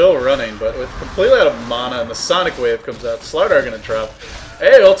 Slardar's still running, but with completely out of mana, and the Sonic Wave comes out. Slardar going to drop.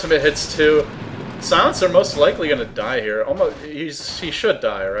 A ultimate hits too. Silencer most likely going to die here. Almost, he should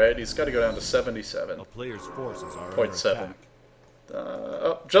die, right? He's got to go down to 77. A player's forces are 0.7.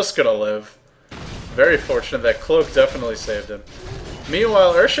 Oh, just going to live. Very fortunate. That cloak definitely saved him.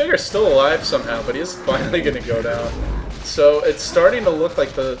 Meanwhile, Earthshaker's still alive somehow, but he is finally going to go down. So it's starting to look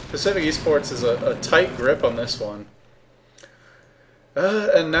like the Pacific Esports is a tight grip on this one.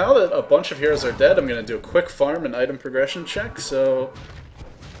 And now that a bunch of heroes are dead, I'm going to do a quick farm and item progression check. So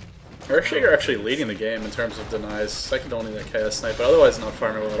Earthshaker actually leading the game in terms of denies, second only to Chaos Knight, but otherwise not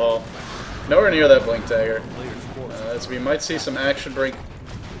farming at all. Nowhere near that Blink Dagger. As we might see some action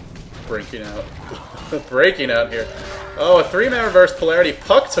breaking out here. Oh, a 3-man reverse polarity.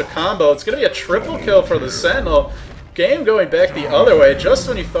 Puck to combo. It's going to be a triple kill for the Sentinel. Game going back the other way just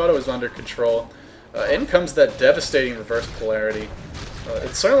when you thought it was under control. In comes that devastating reverse polarity.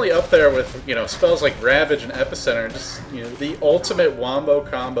 It's certainly up there with, you know, spells like Ravage and Epicenter, just, you know, the ultimate wombo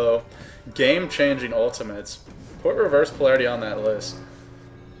combo, game-changing ultimates. Put Reverse Polarity on that list.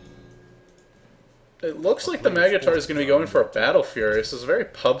 It looks like the Magnetar is going to be going for a Battle Fury. This is a very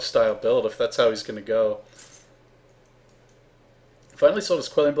pub-style build, if that's how he's going to go. Finally sold his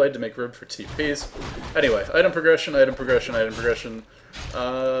Quelling Blade to make room for TPs. Anyway, item progression, item progression, item progression.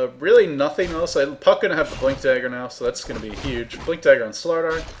 Really nothing else. Puck gonna have the Blink Dagger now, so that's gonna be huge. Blink Dagger on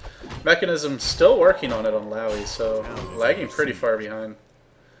Slardar. Mechanism still working on it on Lowy, so lagging pretty far behind.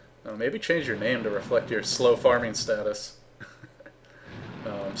 Maybe change your name to reflect your slow farming status.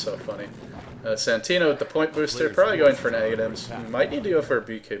 Oh, I'm so funny. Santino with the point booster, probably going for negatives. Might need to go for a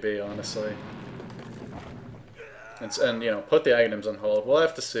BKB, honestly. And you know, put the Aghanims on hold. We'll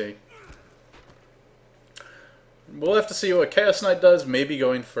have to see. We'll have to see what Chaos Knight does. Maybe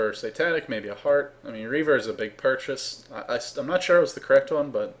going for Satanic, maybe a Heart. I mean, Reaver is a big purchase. I'm not sure it was the correct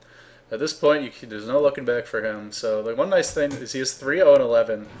one, but at this point, there's no looking back for him. So the one nice thing is he has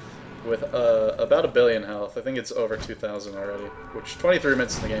 3-0-11 with about 1 billion health. I think it's over 2,000 already, which 23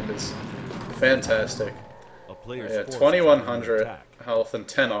 minutes in the game is fantastic. Yeah, 2,100 health and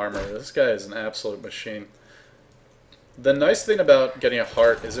 10 armor. This guy is an absolute machine. The nice thing about getting a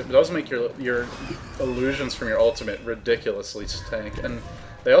heart is it does make your illusions from your ultimate ridiculously tank, and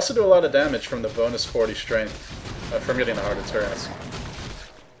they also do a lot of damage from the bonus 40 strength from getting the Heart of Terras.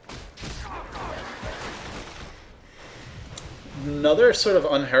 Another sort of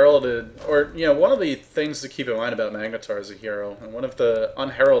unheralded, or you know, one of the things to keep in mind about Magnetar as a hero, and one of the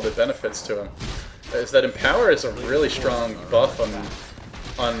unheralded benefits to him, is that Empower is a really strong buff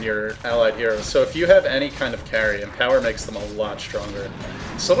on your allied heroes. So if you have any kind of carry, Empower makes them a lot stronger.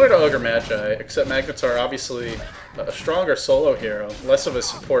 Similar to Ogre Magi, except Magnetar obviously a stronger solo hero, less of a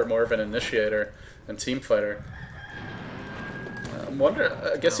support, more of an initiator and team fighter.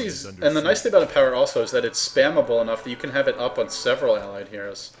 I guess he's, and the nice thing about Empower also is that it's spammable enough that you can have it up on several allied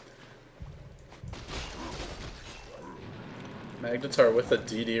heroes. Magnetar with a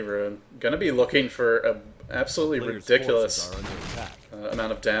DD rune, gonna be looking for an absolutely ridiculous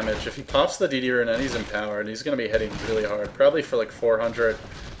amount of damage. If he pops the DD rune and he's empowered, he's going to be hitting really hard. Probably for like 400,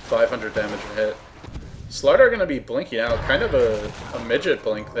 500 damage a hit. Slardar going to be blinking out. Kind of a midget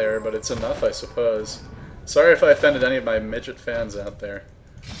blink there, but it's enough, I suppose. Sorry if I offended any of my midget fans out there.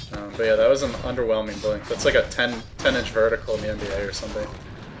 But yeah, that was an underwhelming blink. That's like a 10-inch vertical in the NBA or something.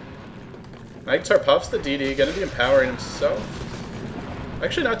 Magnetar pops the DD, going to be empowering himself.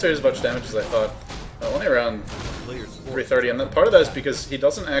 Actually not doing as much damage as I thought. Only around 330, and part of that is because he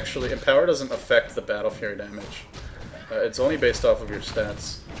doesn't actually, Empower doesn't affect the Battle Fury damage. It's only based off of your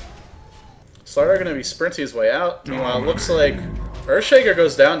stats. Slardar going to be sprinting his way out. Meanwhile, it looks like Earthshaker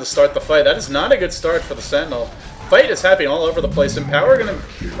goes down to start the fight. That is not a good start for the Sentinel. Fight is happening all over the place. Empower going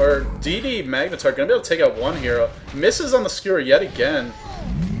to, or DD Magnetar going to be able to take out one hero. Misses on the skewer yet again.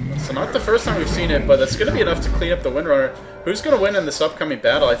 So not the first time we've seen it, but that's going to be enough to clean up the Windrunner. Who's going to win in this upcoming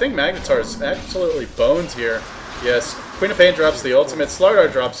battle? I think Magnetar is absolutely boned here. Yes, Queen of Pain drops the ultimate,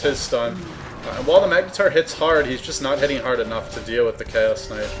 Slardar drops his stun. And while the Magnetar hits hard, he's just not hitting hard enough to deal with the Chaos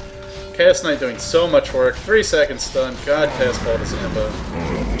Knight. Chaos Knight doing so much work. 3-second stun. God, Chaos Bolt is ambo.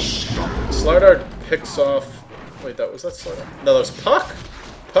 Slardar picks off... Wait, was that Slardar? No, that was Puck!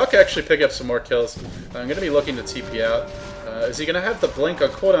 Puck actually picked up some more kills. I'm going to be looking to TP out. Is he going to have the blink on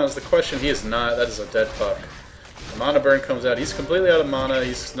cooldown is the question. He is not. That is a dead Puck. The mana burn comes out. He's completely out of mana.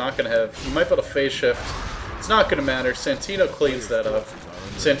 He's not going to have... He might be able to phase shift. It's not going to matter. Santino cleans that up.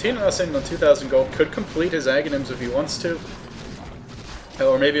 Santino now sitting on 2,000 gold. Could complete his Aghanims if he wants to.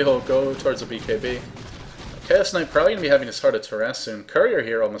 Or maybe he'll go towards a BKB. Chaos Knight probably going to be having his Heart of Terras soon. Courier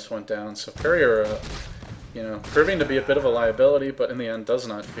here almost went down. So Courier, you know, proving to be a bit of a liability, but in the end does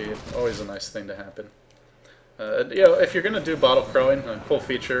not feed. Always a nice thing to happen. You know, if you're going to do bottle crowing, a cool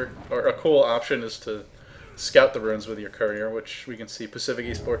feature, or a cool option is to scout the runes with your courier, which we can see Pacific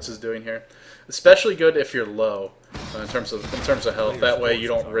Esports is doing here. Especially good if you're low in terms of health. That way you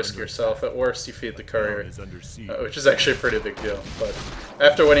don't risk yourself. At worst, you feed the courier, which is actually a pretty big deal. But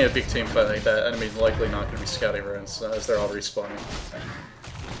after winning a big team fight like that, enemy's likely not going to be scouting runes as they're all respawning.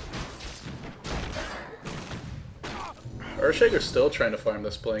 Earthshaker's still trying to farm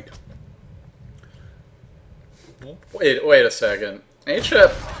this blink. Wait a second.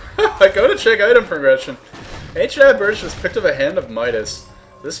 Ancient I go to check item progression. Ancient Birch has picked up a Hand of Midas.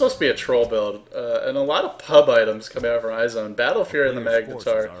 This must be a troll build. And a lot of pub items coming out from iZone. Battle Fury and the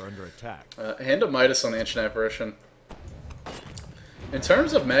Magnetar. Hand of Midas on the Ancient Apparition. In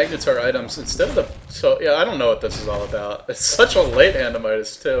terms of Magnetar items, instead of the... So, yeah, I don't know what this is all about. It's such a late Hand of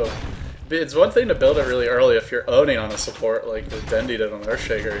Midas, too. It's one thing to build it really early if you're owning on a support like Dendi did on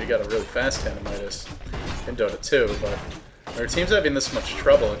Earthshaker. You got a really fast hand of Midas in Dota 2, but when your team's having this much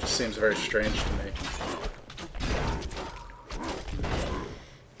trouble, it just seems very strange to me.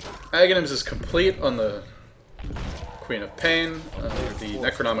 Aghanims is complete on the Queen of Pain. The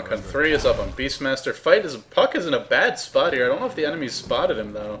Necronomicon 3 is up on Beastmaster. Puck is in a bad spot here. I don't know if the enemy's spotted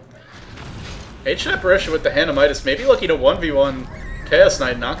him, though. Ancient Apparition with the Hand of Midas, maybe looking to 1v1 Chaos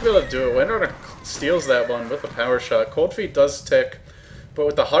Knight, not going to be able to do it. Windrunner steals that one with a power shot. Cold Feet does tick, but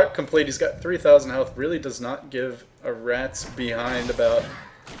with the heart complete, he's got 3,000 health. Really does not give a rat's behind about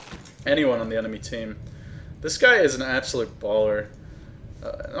anyone on the enemy team. This guy is an absolute baller.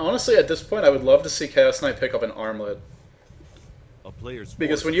 Honestly, at this point, I would love to see Chaos Knight pick up an armlet.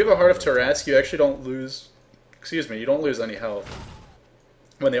 Because when you have a Heart of Tarrasque, you actually don't lose... Excuse me, you don't lose any health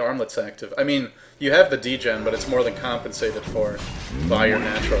when the armlet's active. I mean, you have the degen, but it's more than compensated for by your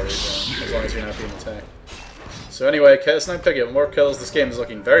natural regen, as long as you're not being attacked. So anyway, Chaos Knight picking up more kills. This game is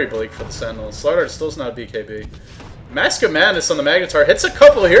looking very bleak for the Sentinels. Slaughter still's not a BKB. Mask of Madness on the Magnetar hits a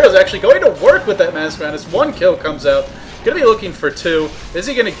couple of heroes, actually going to work with that Mask of Madness. One kill comes out. Gonna be looking for two. Is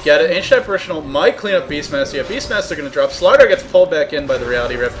he gonna get it? Ancient Apparitional might clean up Beastmaster. Yeah, Beastmaster gonna drop. Slaughter gets pulled back in by the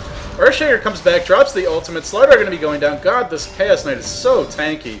Reality Rift. Earthshaker comes back, drops the ultimate. Slaughter gonna be going down. God, this Chaos Knight is so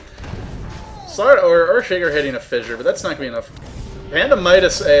tanky. Slaughter or Earthshaker hitting a fissure, but that's not gonna be enough. Hand of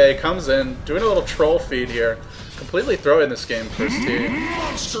Midas AA comes in, doing a little troll feed here. Completely throwing this game for his team.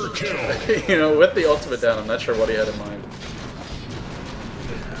 Monster kill. You know, with the ultimate down, I'm not sure what he had in mind.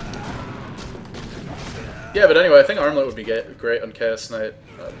 Yeah, but anyway, I think Armlet would be great on Chaos Knight,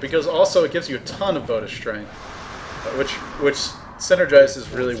 because also it gives you a ton of bonus strength, which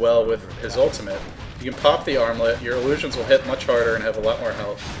synergizes really well with his ultimate. You can pop the Armlet, your illusions will hit much harder and have a lot more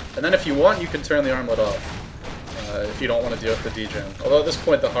health. And then if you want, you can turn the Armlet off, if you don't want to deal with the degen. Although at this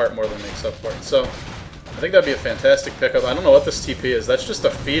point, the heart more than makes up for it. So, I think that'd be a fantastic pickup. I don't know what this TP is, that's just a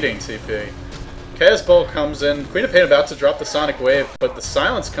feeding TP. Chaos Bolt comes in, Queen of Pain about to drop the Sonic Wave, but the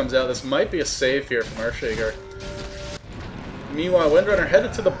silence comes out. This might be a save here from Earthshaker. Meanwhile, Windrunner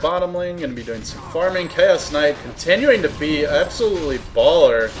headed to the bottom lane, going to be doing some farming. Chaos Knight continuing to be absolutely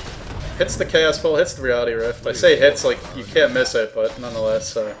baller. Hits the Chaos Bolt, hits the Reality Rift. I say hits like you can't miss it, but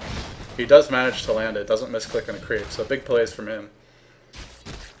nonetheless, he does manage to land it. Doesn't misclick on a creep, so big plays from him.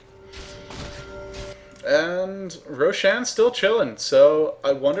 And Roshan's still chilling, so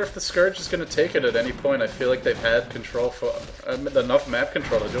I wonder if the Scourge is going to take it at any point. I feel like they've had control for enough map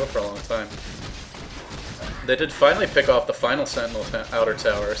control to do it for a long time. They did finally pick off the final Sentinel outer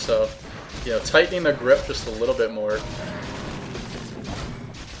tower, so you know, tightening their grip just a little bit more. In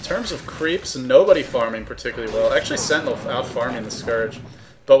terms of creeps, nobody farming particularly well. Actually, Sentinel out farming the Scourge,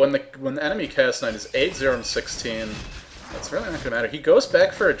 but when the enemy Chaos Knight is 8-0 and 16, that's really not going to matter. He goes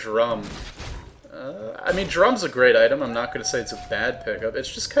back for a drum. I mean, Drum's a great item. I'm not going to say it's a bad pickup.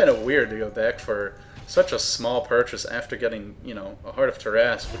 It's just kind of weird to go back for such a small purchase after getting, you know, a Heart of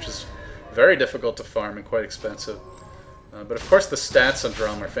Tarrasque, which is very difficult to farm and quite expensive. But of course, the stats on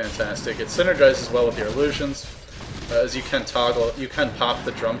Drum are fantastic. It synergizes well with your illusions, as you can pop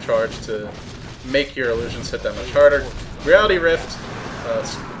the Drum charge to make your illusions hit that much harder. Reality Rift,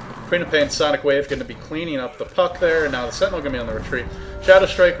 Queen of Pain, Sonic Wave going to be cleaning up the puck there, and now the Sentinel going to be on the retreat. Shadow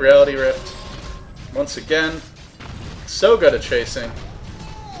Strike, Reality Rift. Once again, so good at chasing.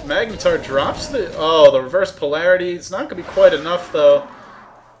 Magnetar drops the reverse polarity. It's not going to be quite enough, though.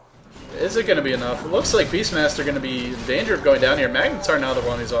 Is it going to be enough? It looks like Beastmaster going to be in danger of going down here. Magnetar now the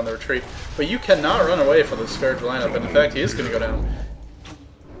one who's on the retreat. But you cannot run away from the Scourge lineup, and in fact, he is going to go down.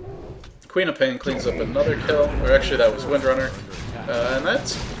 Queen of Pain cleans up another kill. Or actually, that was Windrunner. And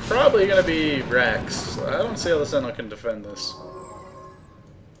that's probably going to be Rax. I don't see how the Sentinel can defend this.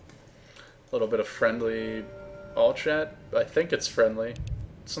 A little bit of friendly all chat. I think it's friendly.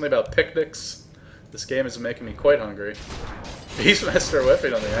 Something about picnics. This game is making me quite hungry. Beastmaster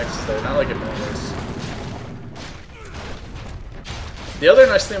whipping on the axis there, not like it matters. The other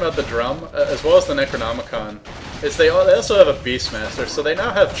nice thing about the Drum, as well as the Necronomicon, is they also have a Beastmaster, so they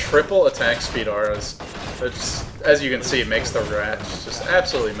now have triple attack speed auras. Which, as you can see, makes the racks just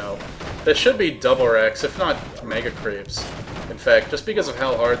absolutely melt. That should be double racks, if not mega creeps. In fact, just because of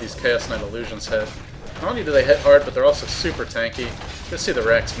how hard these Chaos Knight illusions hit. Not only do they hit hard, but they're also super tanky. You see the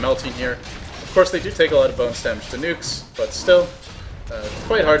racks melting here. Of course, they do take a lot of bonus damage to nukes, but still,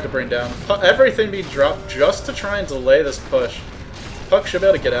 quite hard to bring down. Everything being dropped just to try and delay this push. Puck should be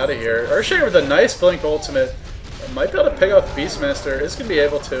able to get out of here. Earthshaker with a nice Blink ultimate. Might be able to pick off Beastmaster. Is going to be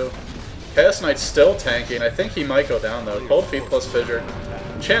able to. Chaos Knight's still tanking. I think he might go down, though. Cold Feet plus Fissure.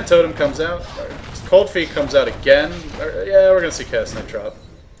 Enchant Totem comes out. Cold Feet comes out again. Yeah, we're going to see Chaos Knight drop.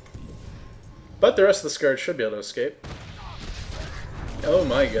 But the rest of the Scourge should be able to escape. Oh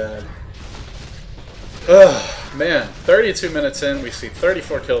my god. Ugh, man. 32 minutes in, we see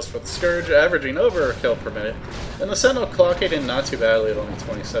 34 kills for the Scourge, averaging over a kill per minute. And the Sentinel clocking in not too badly at only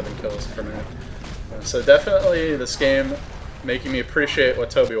 27 kills per minute. So definitely this game making me appreciate what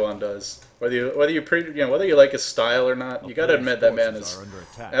Toby-Wan does. Whether you like his style or not, you gotta admit that man is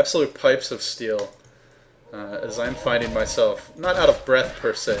absolute pipes of steel. As I'm finding myself, not out of breath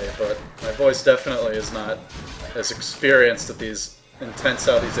per se, but my voice definitely is not as experienced at these intense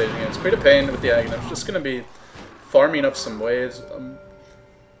Southeast Asian games. Queen of Pain with the Aghanim, just going to be farming up some waves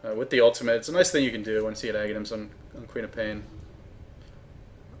with the ultimate. It's a nice thing you can do once you get Aghanims on Queen of Pain.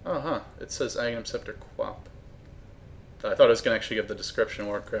 It says Aghanim Scepter Quap. I thought it was going to actually give the description of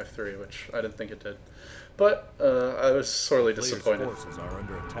Warcraft 3, which I didn't think it did. But I was sorely disappointed.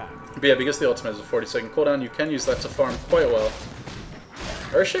 But yeah, because the ultimate is a 40-second cooldown, you can use that to farm quite well.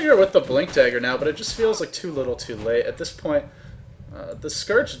 Earthshaker with the Blink Dagger now, but it just feels like too little too late. At this point, the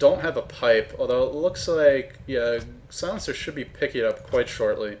Scourge don't have a pipe, although it looks like, yeah, Silencer should be picking it up quite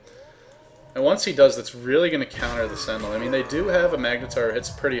shortly. And once he does, that's really going to counter the Sentinel. I mean, they do have a Magnetar who hits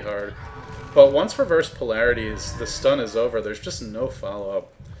pretty hard, but once reverse polarities, the stun is over. There's just no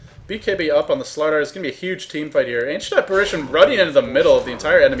follow-up. BKB up on the Slardar. It's going to be a huge team fight here. Ancient Apparition running into the middle of the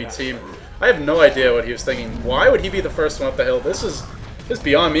entire enemy team. I have no idea what he was thinking. Why would he be the first one up the hill? This is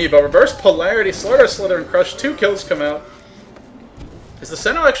beyond me, but reverse polarity, Slardar, Slither, and Crush. 2 kills come out. Is the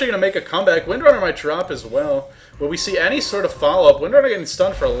Sentinel actually going to make a comeback? Windrunner might drop as well. Will we see any sort of follow-up? Windrunner getting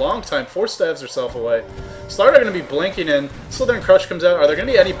stunned for a long time. 4 stabs herself away. Slardar going to be blinking in. Slither and Crush comes out. Are there going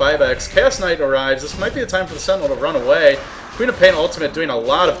to be any buybacks? Chaos Knight arrives. This might be the time for the Sentinel to run away. Queen of Pain ultimate doing a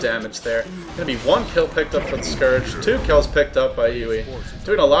lot of damage there. Going to be 1 kill picked up for the Scourge. 2 kills picked up by Yui.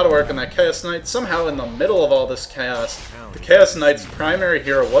 Doing a lot of work on that Chaos Knight. Somehow in the middle of all this chaos, the Chaos Knight's primary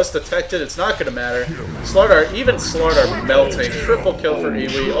hero was detected. It's not going to matter. Slardar, even Slardar melting. Triple kill for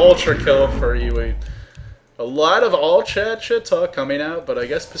Yui. Ultra kill for Yui. A lot of all-chat shit talk coming out, but I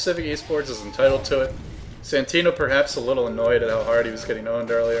guess Pacific Esports is entitled to it. Santino perhaps a little annoyed at how hard he was getting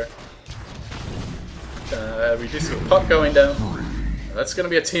owned earlier. We do see a puck going down. That's going to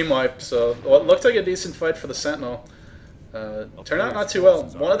be a team wipe, so what looked like a decent fight for the Sentinel. Turned out not too well.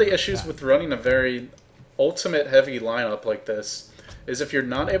 One of the issues with running a very ultimate-heavy lineup like this is if you're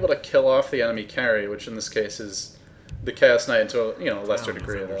not able to kill off the enemy carry, which in this case is the Chaos Knight to a lesser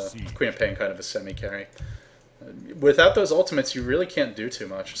degree, the Queen of Pain kind of a semi-carry. Without those ultimates, you really can't do too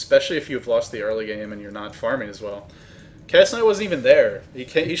much, especially if you've lost the early game and you're not farming as well. Chaos Knight wasn't even there.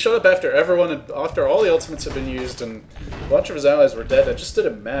 He showed up after everyone, after all the ultimates had been used and a bunch of his allies were dead. It just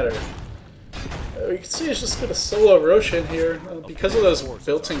didn't matter. You can see he's just going to solo Roshan here. Because of those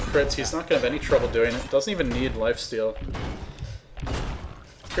built-in crits, he's not going to have any trouble doing it. Doesn't even need lifesteal.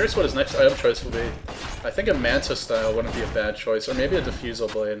 Curious what his next item choice will be. I think a Manta style wouldn't be a bad choice, or maybe a Diffusal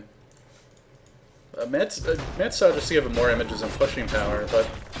Blade. Manta style just to give him more images and pushing power, but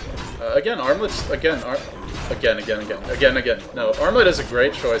again, Armlet's again. No, Armlet is a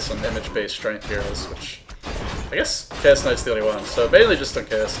great choice on image-based strength heroes, which I guess Chaos Knight's the only one. So mainly just on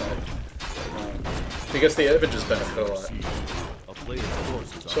Chaos Knight, because the images benefit a lot.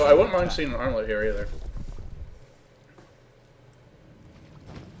 So I wouldn't mind seeing an Armlet here either.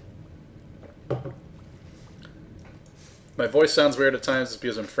 My voice sounds weird at times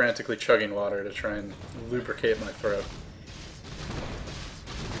because I'm frantically chugging water to try and lubricate my throat.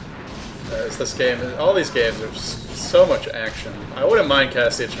 It's this game, all these games are just so much action. I wouldn't mind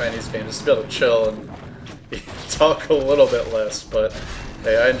casting a Chinese game just to be able to chill and talk a little bit less, but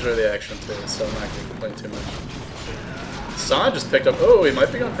hey, I enjoy the action too, so I'm not going to complain too much. San just picked up, oh, he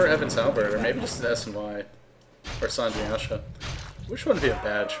might be going for Heaven's Halberd, or maybe just an S&Y, or Sanjiasha. Which one would be a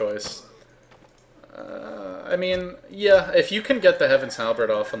bad choice? I mean, yeah, if you can get the Heaven's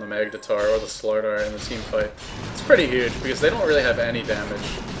Halberd off on the Magnetar or the Slardar in the team fight, it's pretty huge, because they don't really have any damage.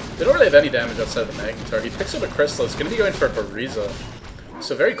 They don't really have any damage outside the Magnetar. He picks up a Crystal, he's going to be going for a Bariza.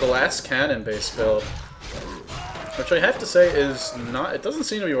 So very glass cannon-based build. Which I have to say is not, it doesn't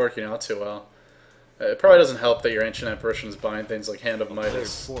seem to be working out too well. It probably doesn't help that your Ancient Apparition is buying things like Hand of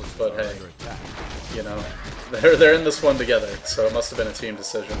Midas, but hey, you know, they're in this one together, so it must have been a team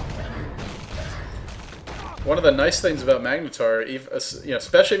decision. One of the nice things about Magnetar,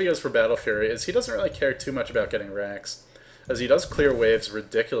 especially if he goes for Battle Fury, is he doesn't really care too much about getting racks, as he does clear waves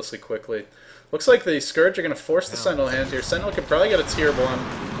ridiculously quickly. Looks like the Scourge are going to force the Sentinel hand here. Sentinel could probably get a tier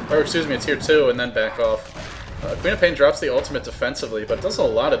 1, or excuse me, a tier 2, and then back off. Queen of Pain drops the ultimate defensively, but it does a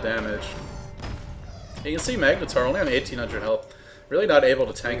lot of damage. You can see Magnetar only on 1800 health, really not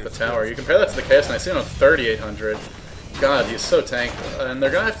able to tank the tower. You compare that to the Chaos Knight, sitting on 3800. God, he's so tanked. And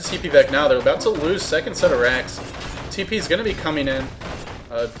they're going to have to TP back now. They're about to lose second set of racks. TP's going to be coming in.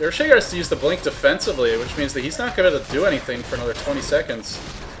 Earthshaker has to use the blink defensively, which means that he's not going to do anything for another 20 seconds.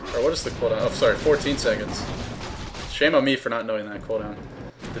 Or what is the cooldown? Oh, sorry, 14 seconds. Shame on me for not knowing that cooldown.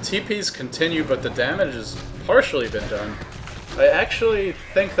 The TPs continue, but the damage has partially been done. I actually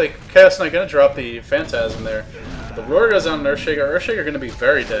think that Chaos Knight going to drop the Phantasm there. The Roar goes on Earthshaker. Earthshaker going to be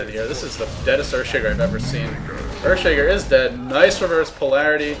very dead here. This is the deadest Earthshaker I've ever seen. Earthshaker is dead. Nice reverse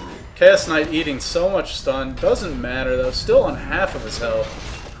polarity. Chaos Knight eating so much stun. Doesn't matter though. Still on half of his health.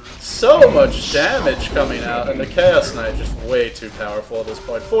 So much damage coming out, and the Chaos Knight just way too powerful at this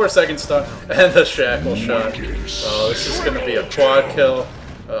point. 4 second stun, and the Shackle shot. Oh, this is going to be a quad kill.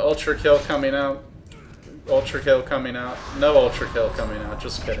 Ultra kill coming out. Ultra kill coming out. No ultra kill coming out.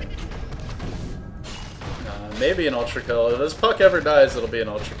 Just kidding. Maybe an ultra kill. If this puck ever dies, it'll be an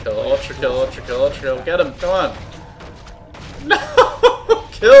ultra kill. Ultra kill, ultra kill, ultra kill. Get him. Come on. No!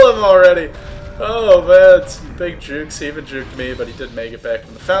 Kill him already. Oh, man. It's big jukes. He even juked me, but he did make it back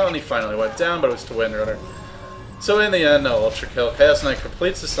from the fountain. He finally went down, but it was to Windrunner. So in the end, no ultra kill. Chaos Knight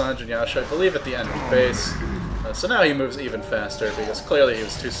completes the Sanjin Yasha, I believe, at the end of base. So now he moves even faster, because clearly he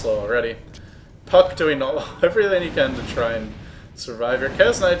was too slow already. Puck doing everything he can to try and survive here.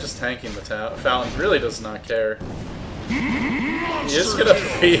 Chaos Knight just tanking the fountain, really does not care. He is going to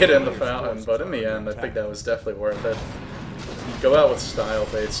feed in the fountain, but in the end, I think that was definitely worth it. You go out with style,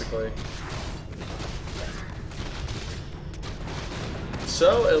 basically.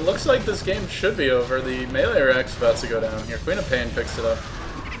 So, it looks like this game should be over. The melee rack's about to go down here. Queen of Pain picks it up.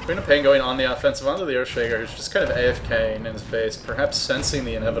 Queen of Pain going on the offensive onto the Earthshaker, who's just kind of AFK in his base, perhaps sensing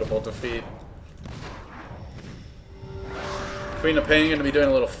the inevitable defeat. Queen of Pain going to be doing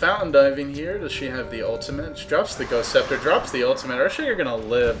a little fountain diving here. Does she have the ultimate? She drops the Ghost Scepter, drops the ultimate. Earthshaker going to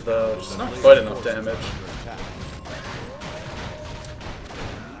live, though. Just not quite enough damage.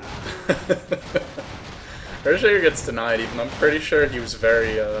 Earthshaker gets denied, even I'm pretty sure he was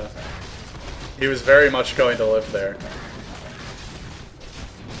very much going to live there.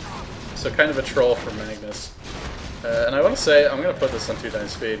 So kind of a troll for Magnus. And I want to say, I'm going to put this on 2x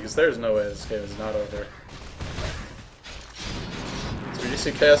speed, because there's no way this game is not over. So you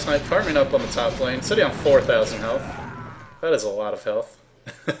see Chaos Knight farming up on the top lane, sitting on 4,000 health. That is a lot of health.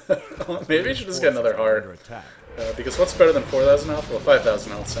 Maybe he should just get another heart. Because what's better than 4,000 health? Well,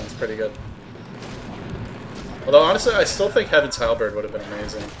 5,000 health sounds pretty good. Although, honestly, I still think Heaven's Halberd would have been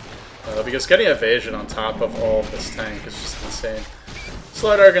amazing. Because getting evasion on top of all of this tank is just insane.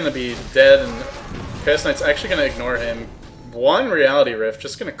 Slider are going to be dead, and Chaos Knight's actually going to ignore him. One Reality Rift,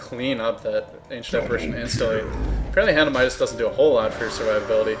 just going to clean up that Ancient Apparition instantly. Apparently Handamitis doesn't do a whole lot for your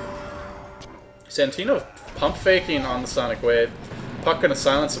survivability. Santino pump faking on the Sonic Wave. Puck going to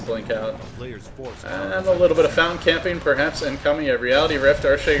silence a blink out. And a little bit of fountain camping, perhaps incoming. A Reality Rift,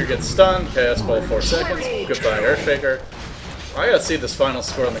 Earthshaker gets stunned. Chaos Ball 4 seconds. Goodbye, Earthshaker. I gotta see this final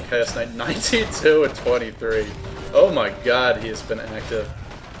score on the Chaos Knight. 92 and 23. Oh my god, he has been active.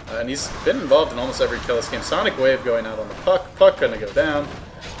 And he's been involved in almost every kill this game. Sonic Wave going out on the puck. Puck gonna go down.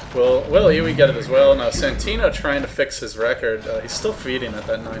 Will Iwi get it as well? Now Santino trying to fix his record. He's still feeding at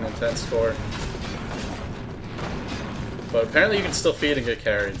that 9 and 10 score. But apparently you can still feed and get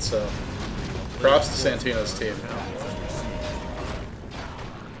carried, so props to Santino's team.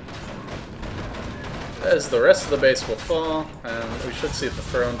 As the rest of the base will fall, and we should see the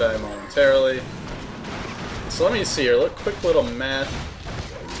throne die momentarily. So let me see here, quick little math.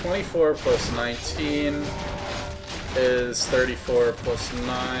 24 plus 19 is 34 plus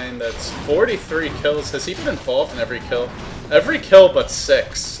 9, that's 43 kills. Has he been involved in every kill? Every kill but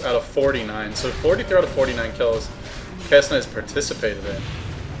 6 out of 49, so 43 out of 49 kills Chaos Knight has participated in.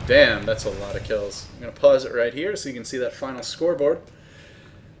 Damn, that's a lot of kills. I'm going to pause it right here so you can see that final scoreboard.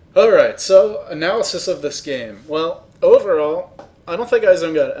 Alright, so analysis of this game. Well, overall, I don't think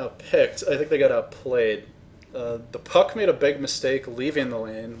iZone got outpicked. I think they got outplayed. The puck made a big mistake leaving the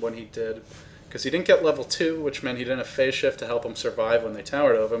lane when he did, because he didn't get level 2, which meant he didn't have phase shift to help him survive when they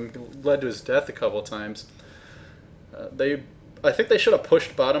towered over him. It led to his death a couple times. I think they should have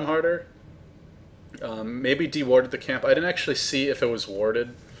pushed bottom harder. Maybe dewarded the camp. I didn't actually see if it was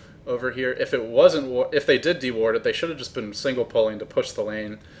warded over here. If it wasn't, if they did deward it, they should have just been single pulling to push the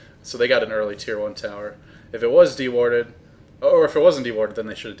lane, so they got an early tier 1 tower. If it was dewarded, or if it wasn't dewarded, then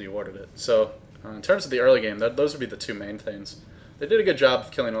they should have dewarded it. So in terms of the early game, those would be the two main things. They did a good job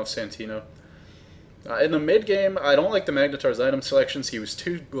of killing off Santino. In the mid game, I don't like the Magnetar's item selections. He was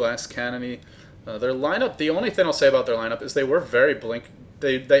too glass cannon-y. Their lineup, the only thing I'll say about their lineup is they were very blink.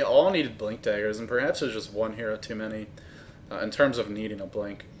 They all needed blink daggers, and perhaps there's just one hero too many in terms of needing a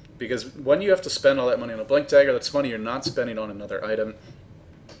blink. Because when you have to spend all that money on a Blink Dagger, that's money you're not spending on another item.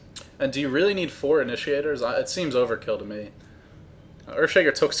 And do you really need 4 initiators? It seems overkill to me.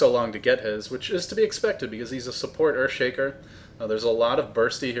 Earthshaker took so long to get his, which is to be expected because he's a support Earthshaker. There's a lot of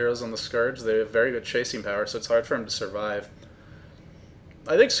bursty heroes on the Scourge. They have very good chasing power, so it's hard for him to survive.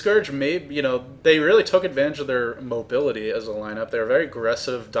 I think Scourge they really took advantage of their mobility as a lineup. They were very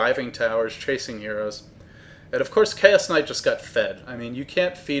aggressive, diving towers, chasing heroes. And of course, Chaos Knight just got fed. I mean, you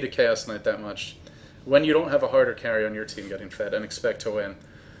can't feed a Chaos Knight that much when you don't have a harder carry on your team getting fed and expect to win.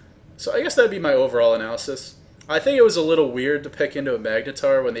 So I guess that would be my overall analysis. I think it was a little weird to pick into a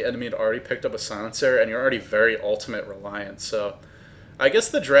Magnetar when the enemy had already picked up a Silencer and you're already very ultimate reliant. So I guess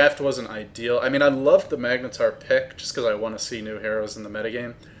the draft wasn't ideal. I mean, I loved the Magnetar pick just because I want to see new heroes in the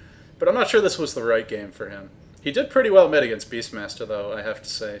metagame. But I'm not sure this was the right game for him. He did pretty well mid against Beastmaster, though, I have to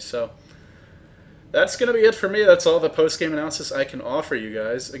say. So that's going to be it for me. That's all the post-game analysis I can offer you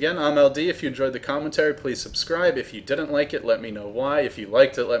guys. Again, I'm LD. If you enjoyed the commentary, please subscribe. If you didn't like it, let me know why. If you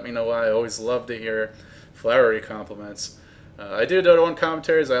liked it, let me know why. I always love to hear flowery compliments. I do Dota 1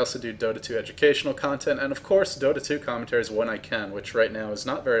 commentaries. I also do Dota 2 educational content. And, of course, Dota 2 commentaries when I can, which right now is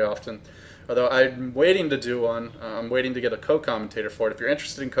not very often. Although I'm waiting to do one. I'm waiting to get a co-commentator for it. If you're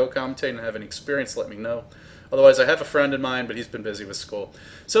interested in co-commentating and have any experience, let me know. Otherwise, I have a friend in mind, but he's been busy with school.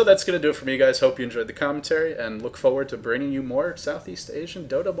 So that's going to do it for me, guys. Hope you enjoyed the commentary, and look forward to bringing you more Southeast Asian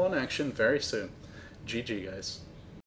Dota 1 action very soon. GG, guys.